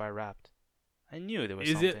Spotify Wrapped. I knew there was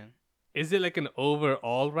Is it- something. Is it like an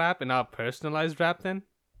overall rap and not a personalized rap then?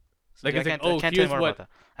 Like, Dude, it's I like, can't, oh, I can't tell you here's more what- about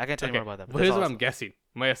that. I can't tell you more about that. but Well, here's that's what I'm awesome. guessing.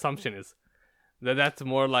 My assumption is that that's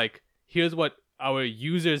more like, here's what our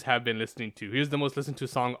users have been listening to. Here's the most listened to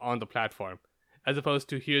song on the platform. As opposed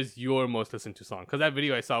to, here's your most listened to song. Because that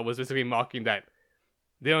video I saw was basically mocking that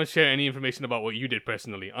they don't share any information about what you did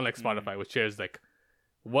personally. Unlike Spotify, which shares like,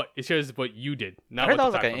 it shares what you did. Not I heard what that the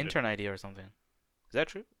was like an platform did. intern idea or something. Is that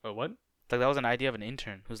true? Oh, what? Like that was an idea of an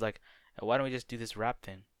intern who's like, why don't we just do this rap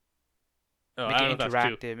thing? Oh, Make I it don't know if that's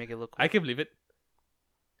true. interactive, make it look. I can believe it.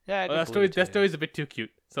 Yeah, I Well, could believe it that too, story's a bit too cute.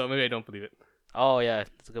 So maybe I don't believe it. Oh yeah,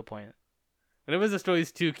 that's a good point. Whenever the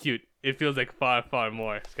story's too cute, it feels like far, far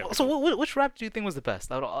more skeptical. So which rap do you think was the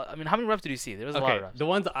best? I mean, how many raps did you see? There was a lot of Okay, raps. the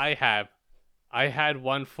ones I had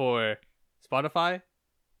one for Spotify,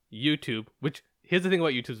 YouTube, which, here's the thing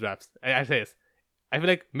about YouTube's raps. I say this. I feel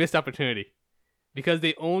like missed opportunity. Because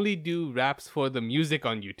they only do raps for the music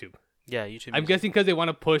on YouTube. Yeah, YouTube. I'm Music. guessing because they want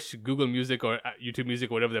to push Google Music or YouTube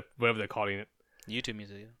Music or whatever they're calling it. YouTube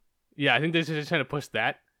Music. Yeah. Yeah, I think they're just trying to push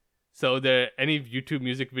that. So any YouTube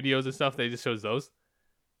music videos and stuff, they just shows those.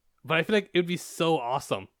 But I feel like it would be so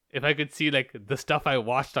awesome if I could see like the stuff I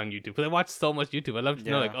watched on YouTube. Because I watched so much YouTube. I'd love to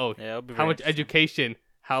know like, oh, yeah, it'll be how very much interesting. education,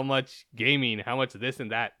 how much gaming, how much this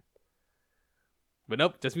and that. But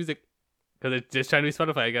nope, just music. Because it's just trying to be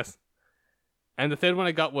Spotify, I guess. And the third one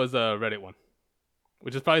I got was a Reddit one.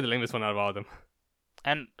 Which is probably the lamest one out of all of them.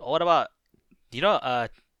 And what about,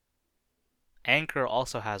 Anchor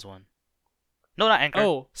also has one. No, not Anchor.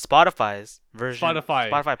 Oh. Spotify's version. Spotify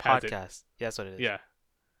has it. podcast. Yeah, that's what it is. Yeah.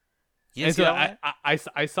 You And didn't see so that one?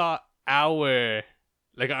 I saw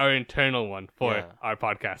our internal one for Yeah. our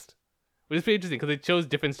podcast. Which is pretty interesting because it shows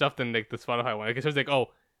different stuff than like the Spotify one. Like it shows like,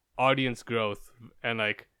 oh, audience growth and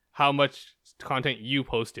like how much content you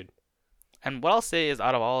posted. And what I'll say is,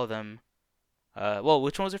 out of all of them, well,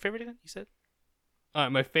 which one was your favorite again? You said.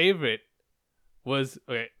 My favorite was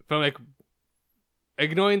from like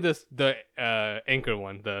ignoring the Anchor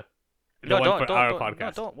one, the one for our podcast.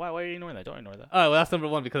 No, don't. Why are you ignoring that? Don't ignore that. Oh, well, that's number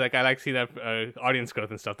one because like I like to see that audience growth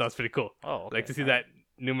and stuff. That's pretty cool. Oh, okay. Like to see that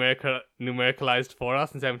numericalized for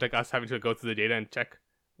us instead of like us having to go through the data and check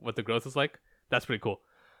what the growth is like. That's pretty cool.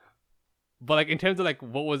 But like in terms of like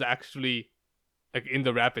what was actually like in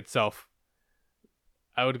the rap itself,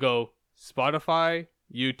 I would go Spotify,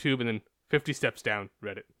 YouTube, and then 50 steps down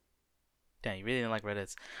Reddit. Damn, you really didn't like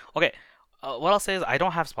Reddit's. Okay, what I'll say is I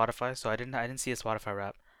don't have Spotify, so I didn't see a Spotify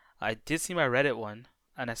rap. I did see my Reddit one,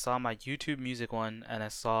 and I saw my YouTube Music one, and I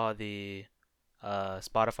saw the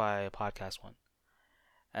Spotify podcast one.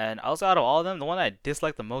 And also out of all of them, the one I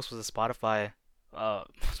disliked the most was the Spotify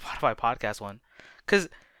Spotify podcast one, because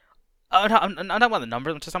I'm talking about the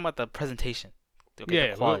numbers. I'm just talking about the presentation. Okay, Yeah,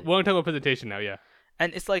 the we're quality. going to talk about presentation now. Yeah,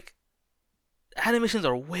 And it's like animations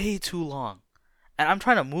are way too long, and I'm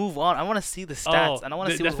trying to move on. I want to see the stats, and I want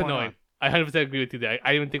to see what's that's going annoying. on. I 100% agree with you there.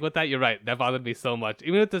 I didn't even think about that. You're right. That bothered me so much.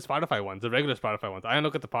 Even with the Spotify ones, the regular Spotify ones. I don't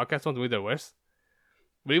look at the podcast ones, maybe they're worse.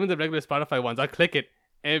 But even the regular Spotify ones, I click it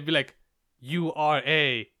and it'd be like, you are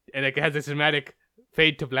a, and like it has this dramatic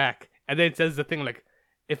fade to black. And then it says the thing like,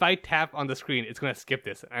 if I tap on the screen, it's going to skip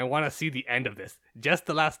this. And I want to see the end of this. Just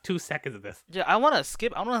the last 2 seconds of this. Yeah, I want to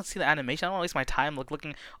skip. I want to see the animation. I don't want to waste my time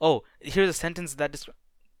looking. Oh, here's a sentence that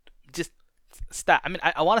just stat. I mean,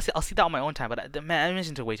 I want to see. I'll see that on my own time. But the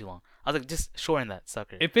animations are way too long. I was like, just shorten that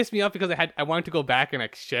sucker. It pissed me off because I wanted to go back and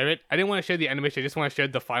like share it. I didn't want to share the animation. I just want to share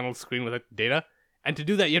the final screen with the data. And to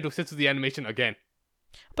do that, you have to sit through the animation again.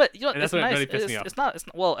 But you know, And it's that's what nice. really pissed me off. It's not.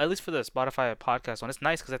 Well, at least for the Spotify podcast one, it's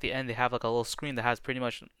nice because at the end they have like a little screen that has pretty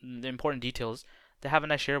much the important details. They have a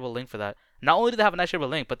nice shareable link for that. Not only do they have a nice shareable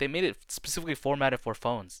link, but they made it specifically formatted for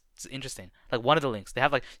phones. It's interesting. Like one of the links, they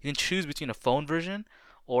have like you can choose between a phone version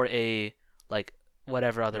or a like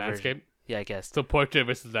whatever other Landscape. version. Yeah, I guess. So portrait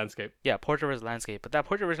versus landscape. Yeah, portrait versus landscape. But that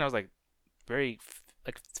portrait version I was like very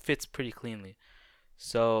fits pretty cleanly.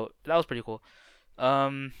 So that was pretty cool.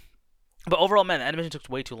 But overall, man, animation took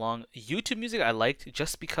way too long. YouTube Music I liked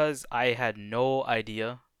just because I had no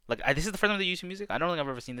idea. Like this is the first time I did YouTube Music. I don't think I've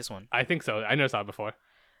ever seen this one. I think so. I never saw it before.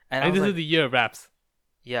 And I I think was this like, is the year of raps.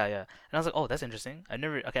 yeah. And I was like, oh, that's interesting. I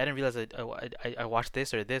didn't realize that I watched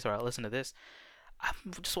this or I listened to this.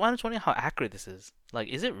 I'm just wondering how accurate this is. Like,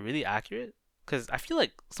 is it really accurate? Because I feel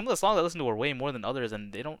like some of the songs I listened to were way more than others,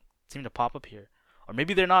 and they don't seem to pop up here. Or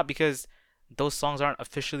maybe they're not because those songs aren't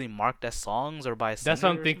officially marked as songs or by a singer That's what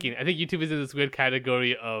I'm or thinking. something? I think YouTube is in this weird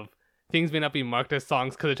category of things may not be marked as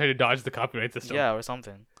songs because they're trying to dodge the copyright system. Yeah, or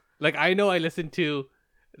something. Like I know I listened to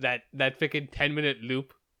that freaking 10-minute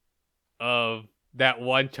loop of that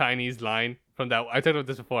one Chinese line from that. I talked about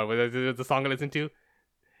this before. Where there's a song I listened to.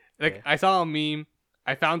 Like Okay. I saw a meme.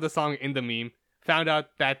 I found the song in the meme. Found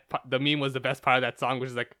out that the meme was the best part of that song, which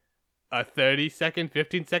is like a 30-second,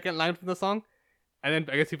 15-second line from the song. And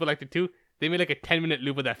then I guess people liked it too. They made like a 10-minute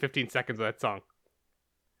loop of that 15 seconds of that song.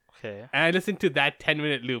 Okay. And I listened to that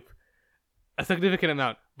 10-minute loop a significant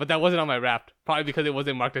amount, but that wasn't on my Wrapped. Probably because it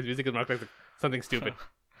wasn't marked as music, it was marked as something stupid.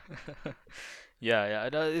 Yeah,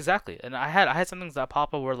 exactly. And I had some things that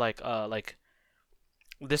pop up where like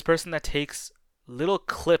this person that takes little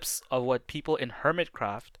clips of what people in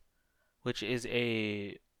Hermitcraft, which is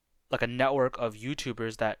a like a network of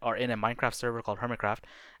YouTubers that are in a Minecraft server called Hermitcraft,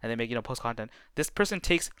 and they make post content. This person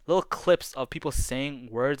takes little clips of people saying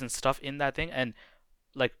words and stuff in that thing and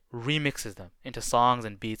like remixes them into songs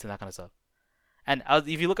and beats and that kind of stuff. And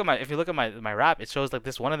if you look at my rap, it shows like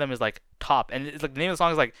this one of them is like top, and it's like the name of the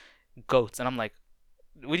song is like Goats, and I'm like,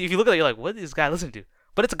 if you look at it, you're like, what is this guy listening to?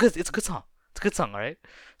 But it's a good song. It's a good song, all right.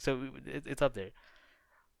 So it's up there.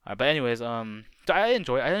 But anyways, so I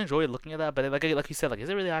enjoy looking at that, but like you said, like, is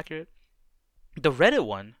it really accurate? The Reddit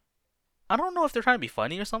one, I don't know if they're trying to be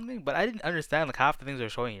funny or something, but I didn't understand like half the things they're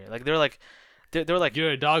showing here. Like they were like, You're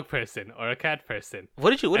a dog person or a cat person. what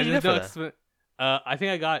did you get for that? I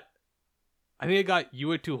think I got you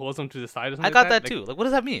were too wholesome to decide or something I like got that Like, too. Like, what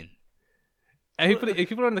does that mean? and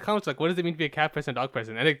people are in the comments like, what does it mean to be a cat person, dog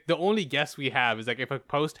person? And like the only guess we have is like if a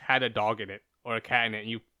post had a dog in it or a cat in it, and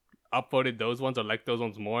you upvoted those ones or liked those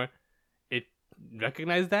ones more, it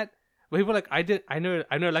recognized that. But people are like, I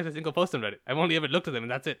never liked a single post on Reddit. I've only ever looked at them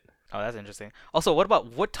and that's it. Oh, that's interesting. Also, what about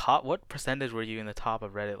what percentage were you in the top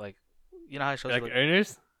of Reddit? Like, you know how it shows Like you, like,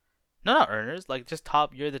 earners? no, not earners, like just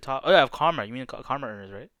top. You're the top. Oh yeah, of Karma. You mean Karma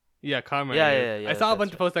earners, right? Yeah, karma. Yeah, earners. yeah, yeah, I saw a that's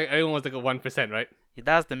bunch of right. posts like everyone was like a 1%, right? Yeah,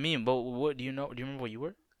 that's the meme. But what do you know? Do you remember what you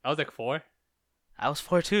were? I was like 4. I was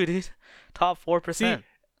 4 too, dude. Top 4%.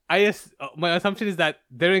 My assumption is that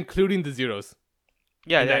they're including the zeros.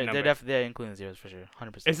 Yeah, in that they're number. definitely including the zeros for sure,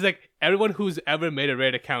 100%. It's like everyone who's ever made a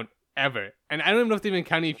Reddit account ever, and I don't even know if they're even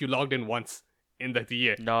counting if you logged in once in the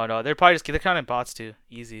year. No, they're counting bots too.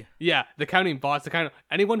 Easy. Yeah, the counting bots, the kind of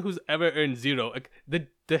anyone who's ever earned 0. Like the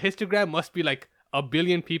histogram must be like a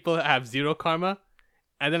billion people have 0 karma,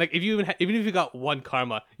 and then like if you even if you got 1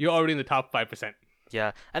 karma, you're already in the top 5%.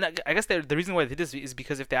 Yeah, and I guess the reason why they did this is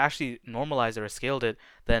because if they actually normalized it or scaled it,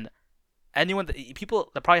 then people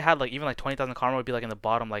that probably had like even like 20,000 karma would be like in the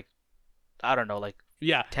bottom, like, I don't know, like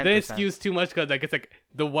Yeah, 10%. then it skews too much because like it's like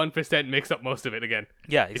the 1% makes up most of it again.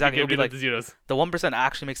 Yeah, If exactly. you It'll get be rid like of the zeros. the 1%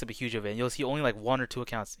 actually makes up a huge of it, and you'll see only like 1 or 2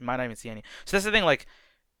 accounts. You might not even see any. So that's the thing. Like,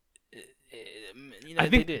 I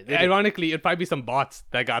think they did. ironically, it'd probably be some bots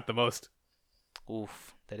that got the most.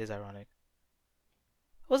 Oof, that is ironic.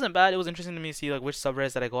 It wasn't bad. It was interesting to me to see like which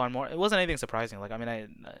subreddits that I go on more. It wasn't anything surprising. Like, I mean, I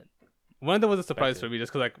One of them was a surprise Expected. for me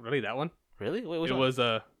just because like really that one. really. Wait, which It one? was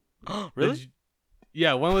Really?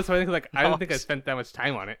 Yeah, one was surprising 'cause, like I don't think I Nice. spent that much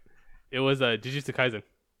time on it. It was Jujutsu Kaisen,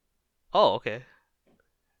 Oh, okay.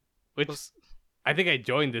 which Was- I think I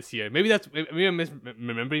joined this year. Maybe maybe I'm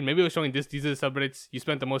misremembering. Maybe it was showing these are the subreddits you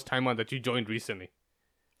spent the most time on that you joined recently,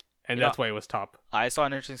 and Yeah. that's why it was top. I saw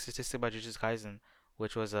an interesting statistic about Jujutsu Kaisen,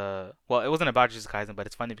 which was well, it wasn't about Jujutsu Kaisen, but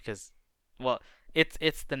it's funny because, well,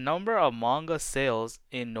 it's the number of manga sales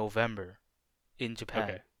in November in Japan.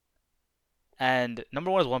 Okay, And number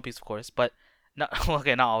one is One Piece, of course, but not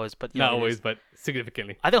okay, not always, but not it always, is. but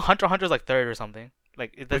significantly. I think Hunter x Hunter is like third or something.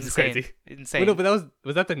 Like, Which that's is insane. crazy. Insane. Wait, no, but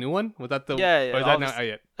was that the new one? Was that the Yeah, or is that not obviously, out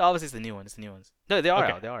yet? obviously it's the new one. It's the new ones. No, they are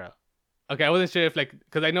Okay. out. They are out. Okay, I wasn't sure if like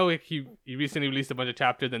because I know he recently released a bunch of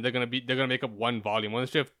chapters and they're gonna make up one volume. I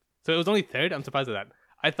wasn't sure if so it was only third. I'm surprised at that.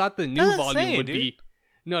 I thought the new That's volume insane, would dude. be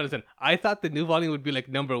no. Listen, I thought the new volume would be like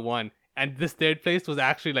number 1, and this third place was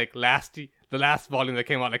actually like the last volume that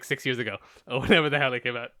came out like 6 years ago or whatever the hell it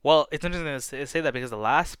came out. Well, it's interesting to say that because the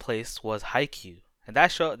last place was Haikyuu, and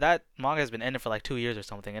that manga has been ended for like 2 years or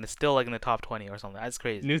something, and it's still like in the top 20 or something. That's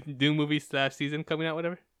crazy. New movie / season coming out,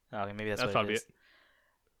 whatever. Okay, maybe that's what probably it is.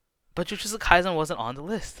 But Jujutsu Kaisen wasn't on the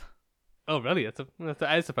list. Oh, really?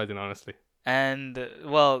 That is surprising, honestly. And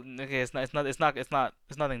well, okay, it's nothing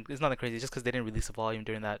crazy. It's just because they didn't release a volume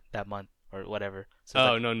during that month or whatever. So it's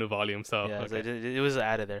Oh, like, no new volume. So yeah, so okay. it was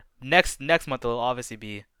added there. Next month it'll obviously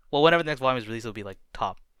be, well, whenever the next volume is released, it'll be like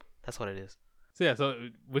top. That's what it is. So yeah. So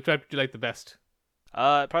which rap did you like the best?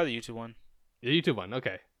 Probably the YouTube one. The YouTube one.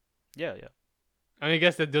 Okay. Yeah. I mean, I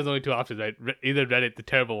guess that there's only 2 options, right? Either Reddit, the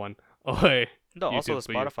terrible one, or No, also YouTube the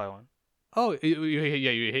for you. Spotify one. Oh, you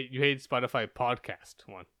hate Spotify podcast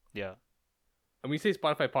one. Yeah. And when you say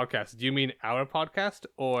Spotify podcast, do you mean our podcast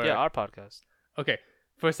or? Yeah, our podcast. Okay.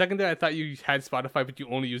 For a second there, I thought you had Spotify, but you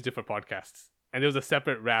only used it for podcasts, and there was a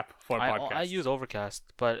separate wrap for podcasts. I use Overcast,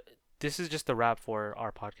 but this is just the wrap for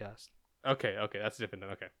our podcast. Okay, that's different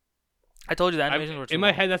then. Okay. I told you the animations were too in my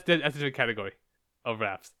long. head. That's a different category of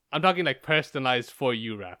raps. I'm talking like personalized for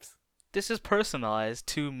you raps. This is personalized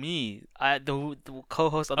to me. The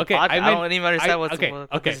co-host of the Okay, podcast. I don't even understand what the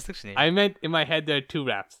okay. distinction is. I meant in my head there are two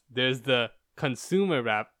raps. There's the consumer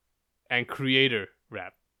rap and creator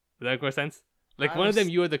rap. Does that make sense? Like one of them,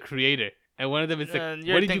 you are the creator, and one of them is the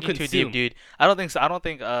you're what did you thinking consume? too deep, dude. I don't think so. I don't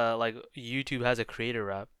think like YouTube has a creator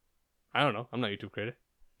rap. I don't know. I'm not a YouTube creator.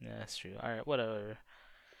 Yeah, that's true. All right, whatever.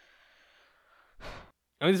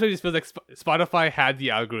 I mean, this way just feels like Spotify had the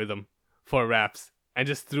algorithm for raps and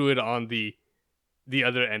just threw it on the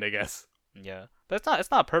other end, I guess. Yeah, but it's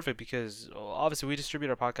not perfect because obviously we distribute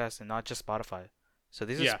our podcast and not just Spotify. So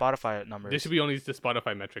these are Spotify numbers. There should be only the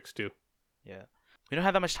Spotify metrics too. Yeah, we don't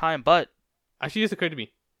have that much time, but actually, just occurred to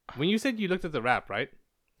me when you said you looked at the rap, right?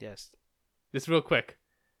 Yes. Just real quick.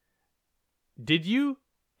 Did you?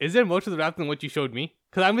 Is there more to the rap than what you showed me?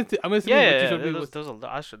 Because I'm assuming what you showed me was. There's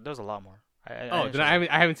a lot more. I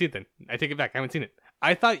haven't seen it then. I take it back. I haven't seen it.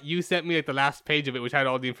 I thought you sent me like the last page of it, which had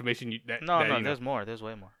all the information. No, there's more. There's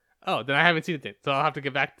way more. Oh, then I haven't seen it then. So I'll have to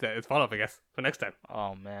get back to that as follow up, I guess, for next time.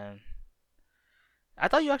 Oh man, I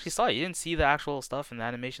thought you actually saw it. You didn't see the actual stuff and the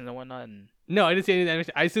animations and whatnot. No, I didn't see any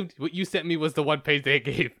animation. I assumed what you sent me was the one page they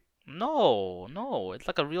gave. No, it's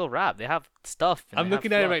like a real rap. They have stuff. I'm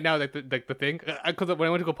looking at it right now, like the thing. Because when I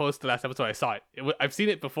went to go post the last episode, I saw it. I've seen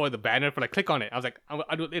it before, the banner for like click on it. I was like, I'll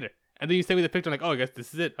do it later. And then you sent me the picture. I'm like, oh, I guess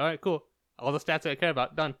this is it. All right, cool. All the stats that I care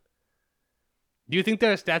about, done. Do you think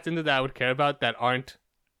there are stats in there that I would care about that aren't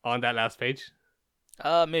on that last page?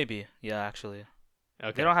 Maybe. Yeah, actually.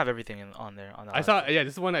 Okay. They don't have everything on there. On that. I saw. Yeah,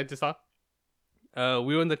 this is one I just saw.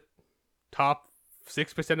 We were in the top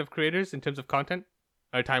 6% of creators in terms of content,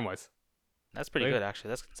 or time wise. That's pretty good, actually.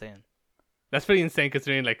 That's insane. That's pretty insane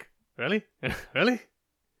considering, like, really, really.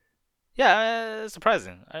 Yeah,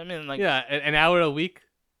 surprising. I mean, like, yeah, an hour a week,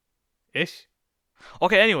 ish.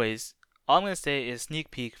 Okay. Anyways, all I'm gonna say is sneak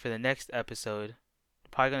peek for the next episode.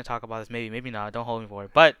 Probably gonna talk about this. Maybe not. Don't hold me for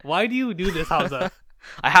it. But why do you do this, Hamza?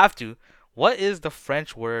 I have to. What is the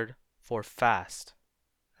French word for fast?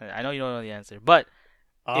 I know you don't know the answer, but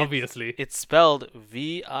obviously it's spelled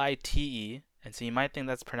V-I-T-E, and so you might think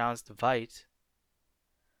that's pronounced vite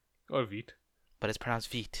or vite, but it's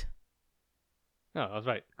pronounced vite. Oh, I was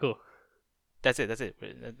right. Cool. That's it.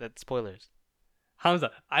 That's spoilers.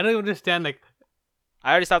 Hamza, I don't understand. Like,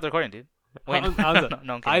 I already stopped recording, dude. Wait, Hamza,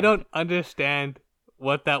 no, I don't understand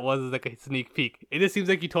what that was as like a sneak peek. It just seems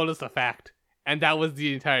like you told us a fact, and that was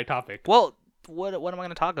the entire topic. Well, what am I going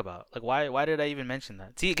to talk about? Like, why did I even mention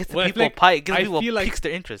that? See, it gets the people piques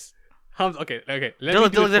their interest. Okay. They're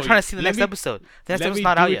trying to see the next episode. The next episode's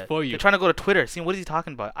not out yet. They're trying to go to Twitter. See, what is he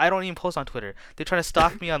talking about? I don't even post on Twitter. They're trying to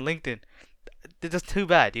stalk me on LinkedIn. They're just too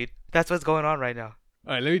bad, dude. That's what's going on right now.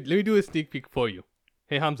 All right, let me do a sneak peek for you.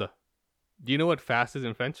 Hey, Hamza, do you know what fast is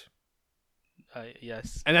in French?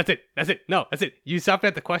 Yes. And that's it. No, that's it. You stopped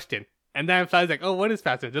at the question. And then I was like, oh, what is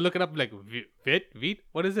fast? They're looking up like, vite?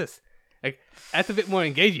 What is this? Like, that's a bit more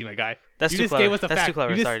engaging, my guy. That's too clever. That's too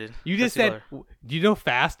clever. Sorry, dude. You just said, do you know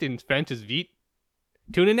fast in French is vite?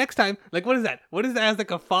 Tune in next time. Like, what is that? What is that as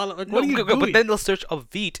like a follow? Like, what are you doing? But then they'll search a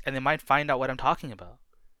vite and they might find out what I'm talking about.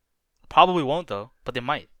 Probably won't though, but they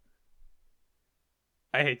might.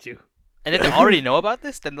 I hate you. And if they already know about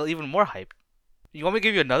this, then they'll even more hype. You want me to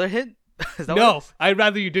give you another hint? No, I'd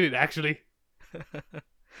rather you did it actually.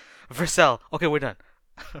 Vercel. Okay, we're done.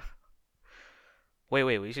 Wait.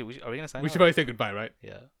 Are we gonna sign? We should probably say goodbye, right?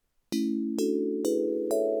 Yeah.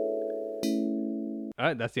 All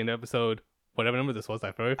right, that's the end of episode. Whatever number this was,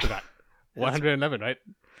 I probably forgot. 111, right?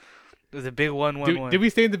 It was a big 111. Did we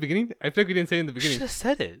say in the beginning? I feel like we didn't say in the beginning. You should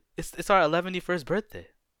have said it. It's our 111st birthday.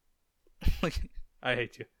 I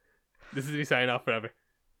hate you. This is me signing off forever.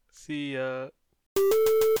 See ya.